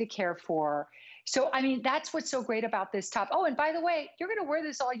easy to care for. So, I mean, that's what's so great about this top. Oh, and by the way, you're going to wear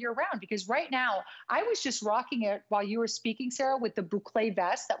this all year round, because right now, I was just rocking it while you were speaking, Sarah, with the boucle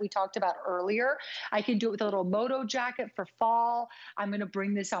vest that we talked about earlier. I can do it with a little moto jacket for fall. I'm going to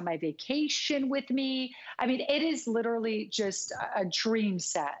bring this on my vacation with me. I mean, it is literally just a dream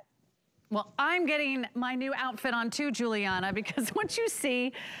set. Well, I'm getting my new outfit on too, Giuliana, because once you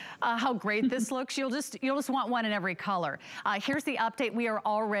see how great this looks, you'll just want one in every color. Here's the update. We are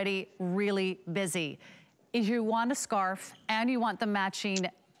already really busy. If you want a scarf and you want the matching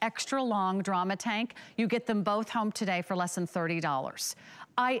extra long drama tank, you get them both home today for less than $30.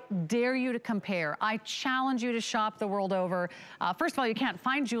 I dare you to compare. I challenge you to shop the world over. First of all, you can't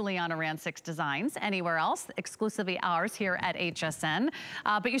find Giuliana Rancic's designs anywhere else, exclusively ours here at HSN.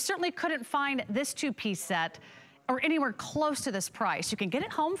 But you certainly couldn't find this two-piece set or anywhere close to this price. You can get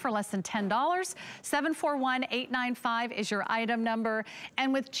it home for less than $10. 741895 is your item number.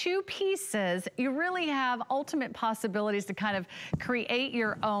 And with two pieces, you really have ultimate possibilities to kind of create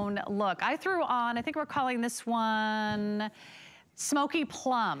your own look. I threw on, I think we're calling this one Smoky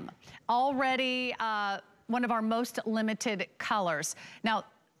Plum, already one of our most limited colors. Now,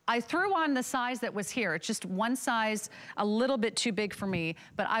 I threw on the size that was here. It's just one size a little bit too big for me,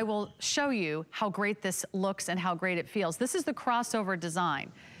 but I will show you how great this looks and how great it feels. This is the crossover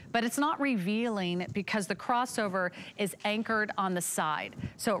design, but it's not revealing because the crossover is anchored on the side.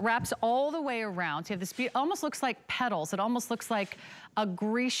 So it wraps all the way around. So you have this, almost looks like petals. It almost looks like a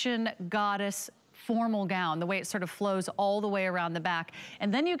Grecian goddess formal gown, the way it sort of flows all the way around the back.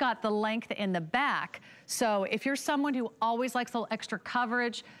 And then you got the length in the back. So if you're someone who always likes a little extra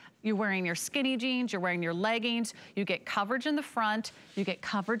coverage, you're wearing your skinny jeans, you're wearing your leggings, you get coverage in the front, you get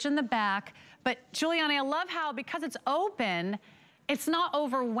coverage in the back. But Giuliana, I love how, because it's open, it's not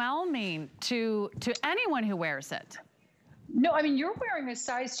overwhelming to anyone who wears it. No, I mean, you're wearing a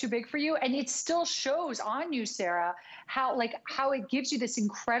size too big for you, and it still shows on you, Sarah, how it gives you this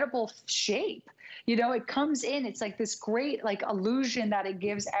incredible shape. You know, it comes in, it's like this great illusion that it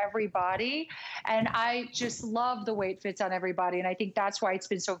gives everybody. And I just love the way it fits on everybody. And I think that's why it's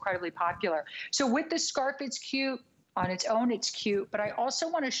been so incredibly popular. So with the scarf, it's cute. On its own, it's cute, but I also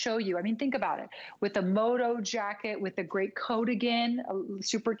want to show you, I mean, think about it, with the moto jacket, with the great cardigan, a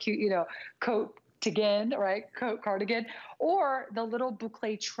super cute, you know, coat again, right? Coat cardigan, or the little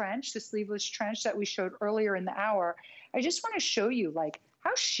boucle trench, the sleeveless trench that we showed earlier in the hour. I just want to show you, like,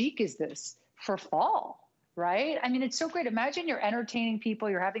 how chic is this for fall, right? I mean, it's so great. Imagine you're entertaining people,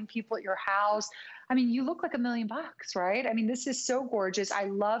 you're having people at your house. I mean, you look like $1 million, right? I mean, this is so gorgeous. I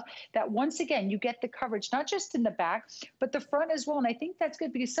love that once again, you get the coverage, not just in the back, but the front as well. And I think that's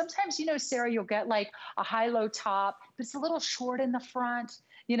good because sometimes, you know, Sarah, you'll get like a high-low top, but it's a little short in the front.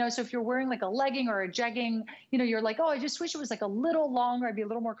 You know, so if you're wearing like a legging or a jegging, you know, you're like, oh, I just wish it was like a little longer. I'd be a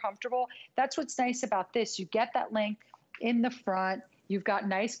little more comfortable. That's what's nice about this. You get that length in the front. You've got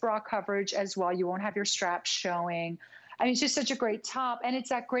nice bra coverage as well. You won't have your straps showing. I mean, it's just such a great top. And it's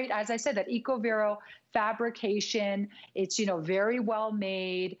that great, as I said, that EcoVero fabrication. It's, you know, very well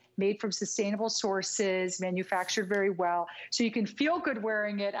made from sustainable sources, manufactured very well. So you can feel good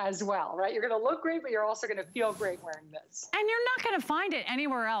wearing it as well, right? You're going to look great, but you're also going to feel great wearing this. And you're not going to find it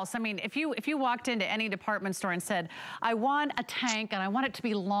anywhere else. I mean, if you walked into any department store and said, I want a tank and I want it to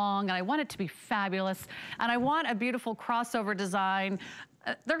be long and I want it to be fabulous and I want a beautiful crossover design,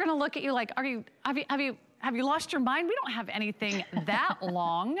 they're going to look at you like, have you lost your mind? We don't have anything that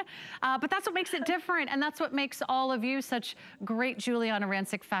long, but that's what makes it different, and that's what makes all of you such great Giuliana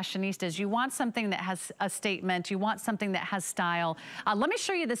Rancic fashionistas. You want something that has a statement. You want something that has style. Let me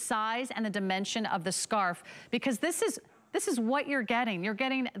show you the size and the dimension of the scarf, because this is what you're getting. You're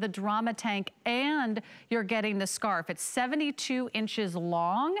getting the drama tank and you're getting the scarf. It's 72 inches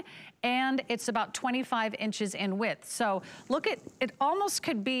long and it's about 25 inches in width. So look at, it almost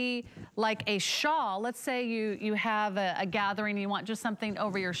could be like a shawl. Let's say you have a gathering, you want just something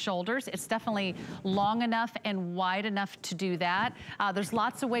over your shoulders. It's definitely long enough and wide enough to do that. There's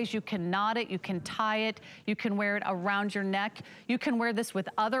lots of ways you can knot it, you can tie it, you can wear it around your neck. You can wear this with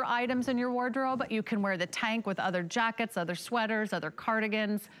other items in your wardrobe. You can wear the tank with other jackets, other sweaters, other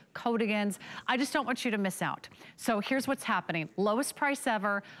cardigans, coatigans. I just don't want you to miss out. So here's what's happening. Lowest price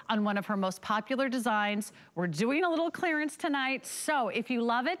ever on one of her most popular designs. We're doing a little clearance tonight. So if you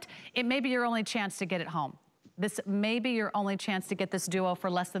love it, it may be your only chance to get it home. This may be your only chance to get this duo for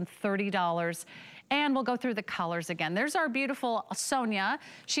less than $30. And we'll go through the colors again. There's our beautiful Sonia.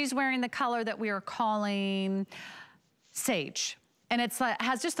 She's wearing the color that we are calling Sage. And it's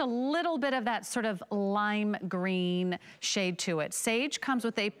has just a little bit of that sort of lime green shade to it. Sage comes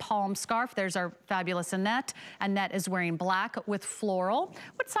with a palm scarf. There's our fabulous Annette. Annette is wearing black with floral.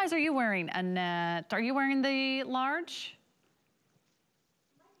 What size are you wearing, Annette? Are you wearing the large?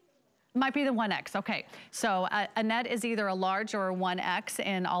 Might be the 1X, okay. So Annette is either a large or a 1X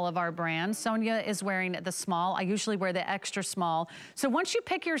in all of our brands. Sonia is wearing the small. I usually wear the extra small. So once you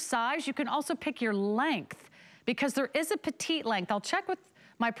pick your size, you can also pick your length, because there is a petite length. I'll check with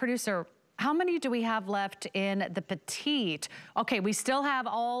my producer. How many do we have left in the petite? Okay, we still have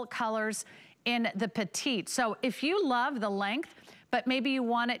all colors in the petite. So if you love the length, but maybe you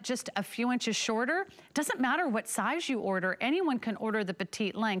want it just a few inches shorter, doesn't matter what size you order, anyone can order the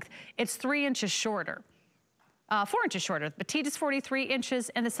petite length. It's 3 inches shorter. 4 inches shorter. The petite is 43 inches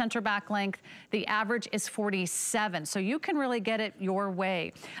in the center back length. The average is 47. So you can really get it your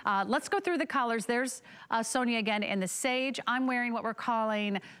way. Let's go through the colors. There's Sonia again in the Sage. I'm wearing what we're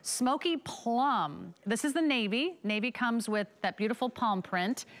calling Smoky Plum. This is the navy. Navy comes with that beautiful palm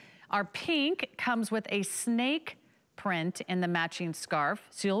print. Our pink comes with a snake print in the matching scarf.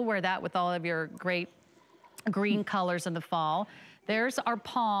 So you'll wear that with all of your great green colors in the fall. There's our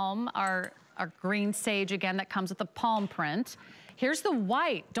palm, our green sage again that comes with the palm print. Here's the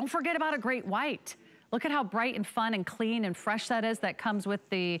white. Don't forget about a great white. Look at how bright and fun and clean and fresh that is. That comes with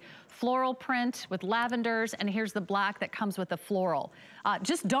the floral print with lavenders, and here's the black that comes with the floral.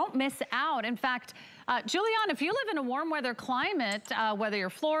 Just don't miss out. In fact, Giuliana, if you live in a warm weather climate, whether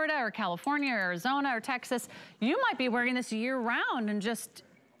you're Florida or California or Arizona or Texas, you might be wearing this year round, and just,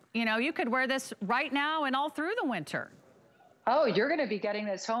 you know, you could wear this right now and all through the winter. Oh, you're going to be getting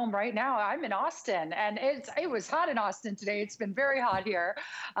this home right now. I'm in Austin, and it was hot in Austin today. It's been very hot here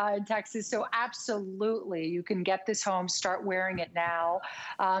in Texas. So absolutely, you can get this home, start wearing it now.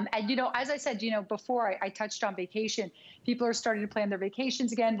 And, you know, as I said, you know, before I touched on vacation, people are starting to plan their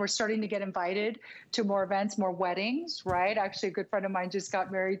vacations again. We're starting to get invited to more events, more weddings, right? Actually, a good friend of mine just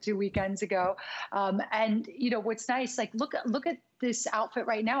got married 2 weekends ago. And, you know, what's nice, like, look at this outfit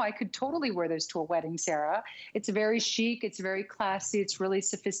right now. I could totally wear this to a wedding, Sarah. It's very chic. It's very classy. It's really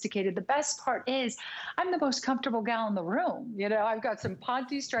sophisticated. The best part is I'm the most comfortable gal in the room. You know, I've got some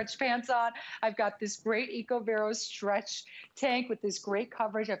Ponte stretch pants on. I've got this great Eco Vero stretch tank with this great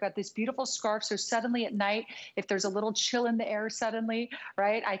coverage. I've got this beautiful scarf. So suddenly at night, if there's a little chill in the air suddenly,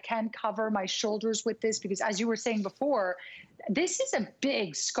 right, I can cover my shoulders with this, because as you were saying before, this is a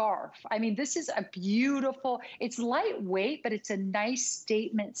big scarf. I mean, this is a beautiful, it's lightweight, but it's a nice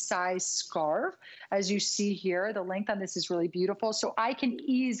statement size scarf. As you see here, the length on this is really beautiful. So I can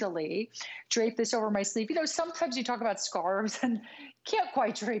easily drape this over my sleeve. You know, sometimes you talk about scarves and can't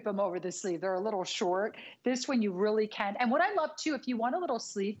quite drape them over the sleeve. They're a little short. This one you really can. And what I love too, if you want a little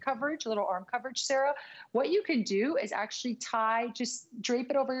sleeve coverage, a little arm coverage, Sarah, what you can do is actually just drape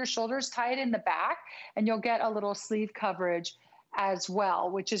it over your shoulders, tie it in the back, and you'll get a little sleeve coverage as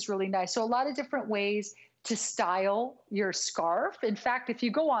well, which is really nice. So a lot of different ways to style your scarf. In fact, if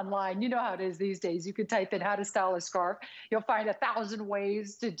you go online, you know how it is these days. You can type in how to style a scarf. You'll find 1,000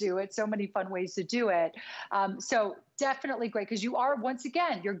 ways to do it. So many fun ways to do it. So definitely great, because you are, once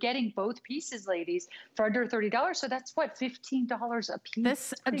again, you're getting both pieces, ladies, for under $30. So that's what, $15 a piece.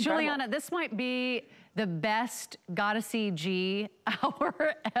 This, Giuliana, this might be the best Goddessy G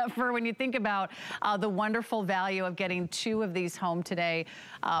hour ever when you think about the wonderful value of getting 2 of these home today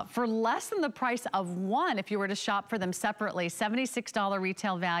for less than the price of one if you were to shop for them separately. $76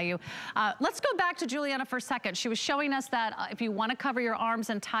 retail value. Let's go back to Giuliana for a second. She was showing us that if you want to cover your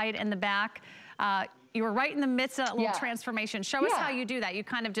arms and tie it in the back, you were right in the midst of that little transformation. Show us how you do that. You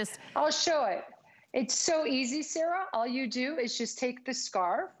kind of just... I'll show it. It's so easy, Sarah. All you do is just take the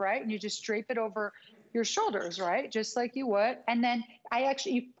scarf, right? And you just drape it over your shoulders, right? Just like you would. And then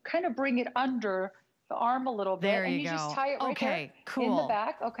you kind of bring it under the arm a little bit. There and you go. Just tie it right here in the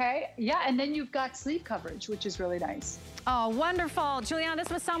back, okay? Yeah, and then you've got sleeve coverage, which is really nice. Oh, wonderful. Giuliana, this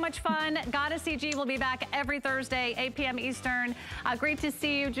was so much fun. Goddessy G will be back every Thursday, 8 p.m. Eastern. Great to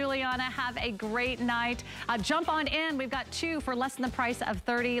see you, Giuliana. Have a great night. Jump on in. We've got 2 for less than the price of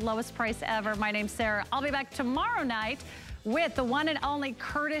 30, lowest price ever. My name's Sarah. I'll be back tomorrow night with the one and only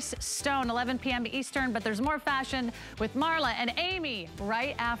Curtis Stone, 11 p.m. Eastern, but there's more fashion with Marla and Amy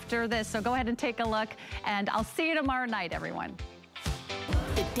right after this. So go ahead and take a look, and I'll see you tomorrow night, everyone.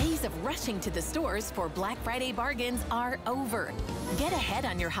 The days of rushing to the stores for Black Friday bargains are over. Get ahead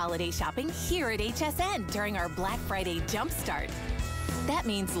on your holiday shopping here at HSN during our Black Friday Jumpstart. That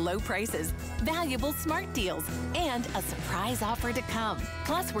means low prices, valuable smart deals, and a surprise offer to come.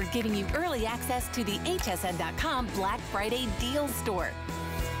 Plus, we're giving you early access to the hsn.com Black Friday Deals Store,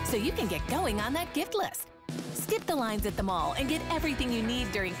 so you can get going on that gift list. Skip the lines at the mall and get everything you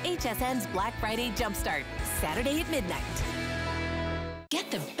need during HSN's Black Friday Jumpstart, Saturday at midnight. Get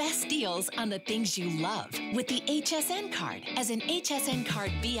the best deals on the things you love with the HSN card. As an HSN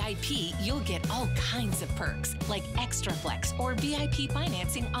card VIP, you'll get all kinds of perks like extra flex or VIP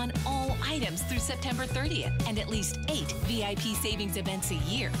financing on all items through September 30th, and at least 8 VIP savings events a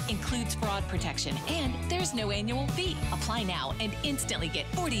year. Includes fraud protection, and there's no annual fee. Apply now and instantly get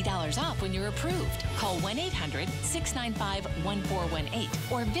 $40 off when you're approved. Call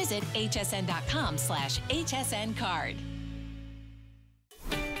 1-800-695-1418 or visit hsn.com/HSN card.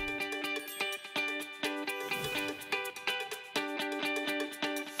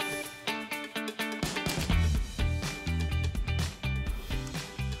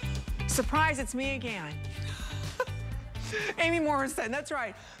 Surprise, it's me again. Amy Morrison, that's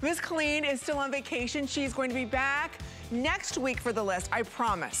right. Miss Colleen is still on vacation. She's going to be back next week for the list, I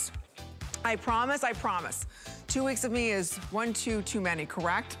promise. I promise, I promise. 2 weeks of me is too many,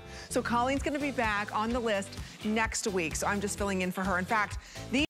 correct? So Colleen's gonna be back on the list next week, so I'm just filling in for her. In fact,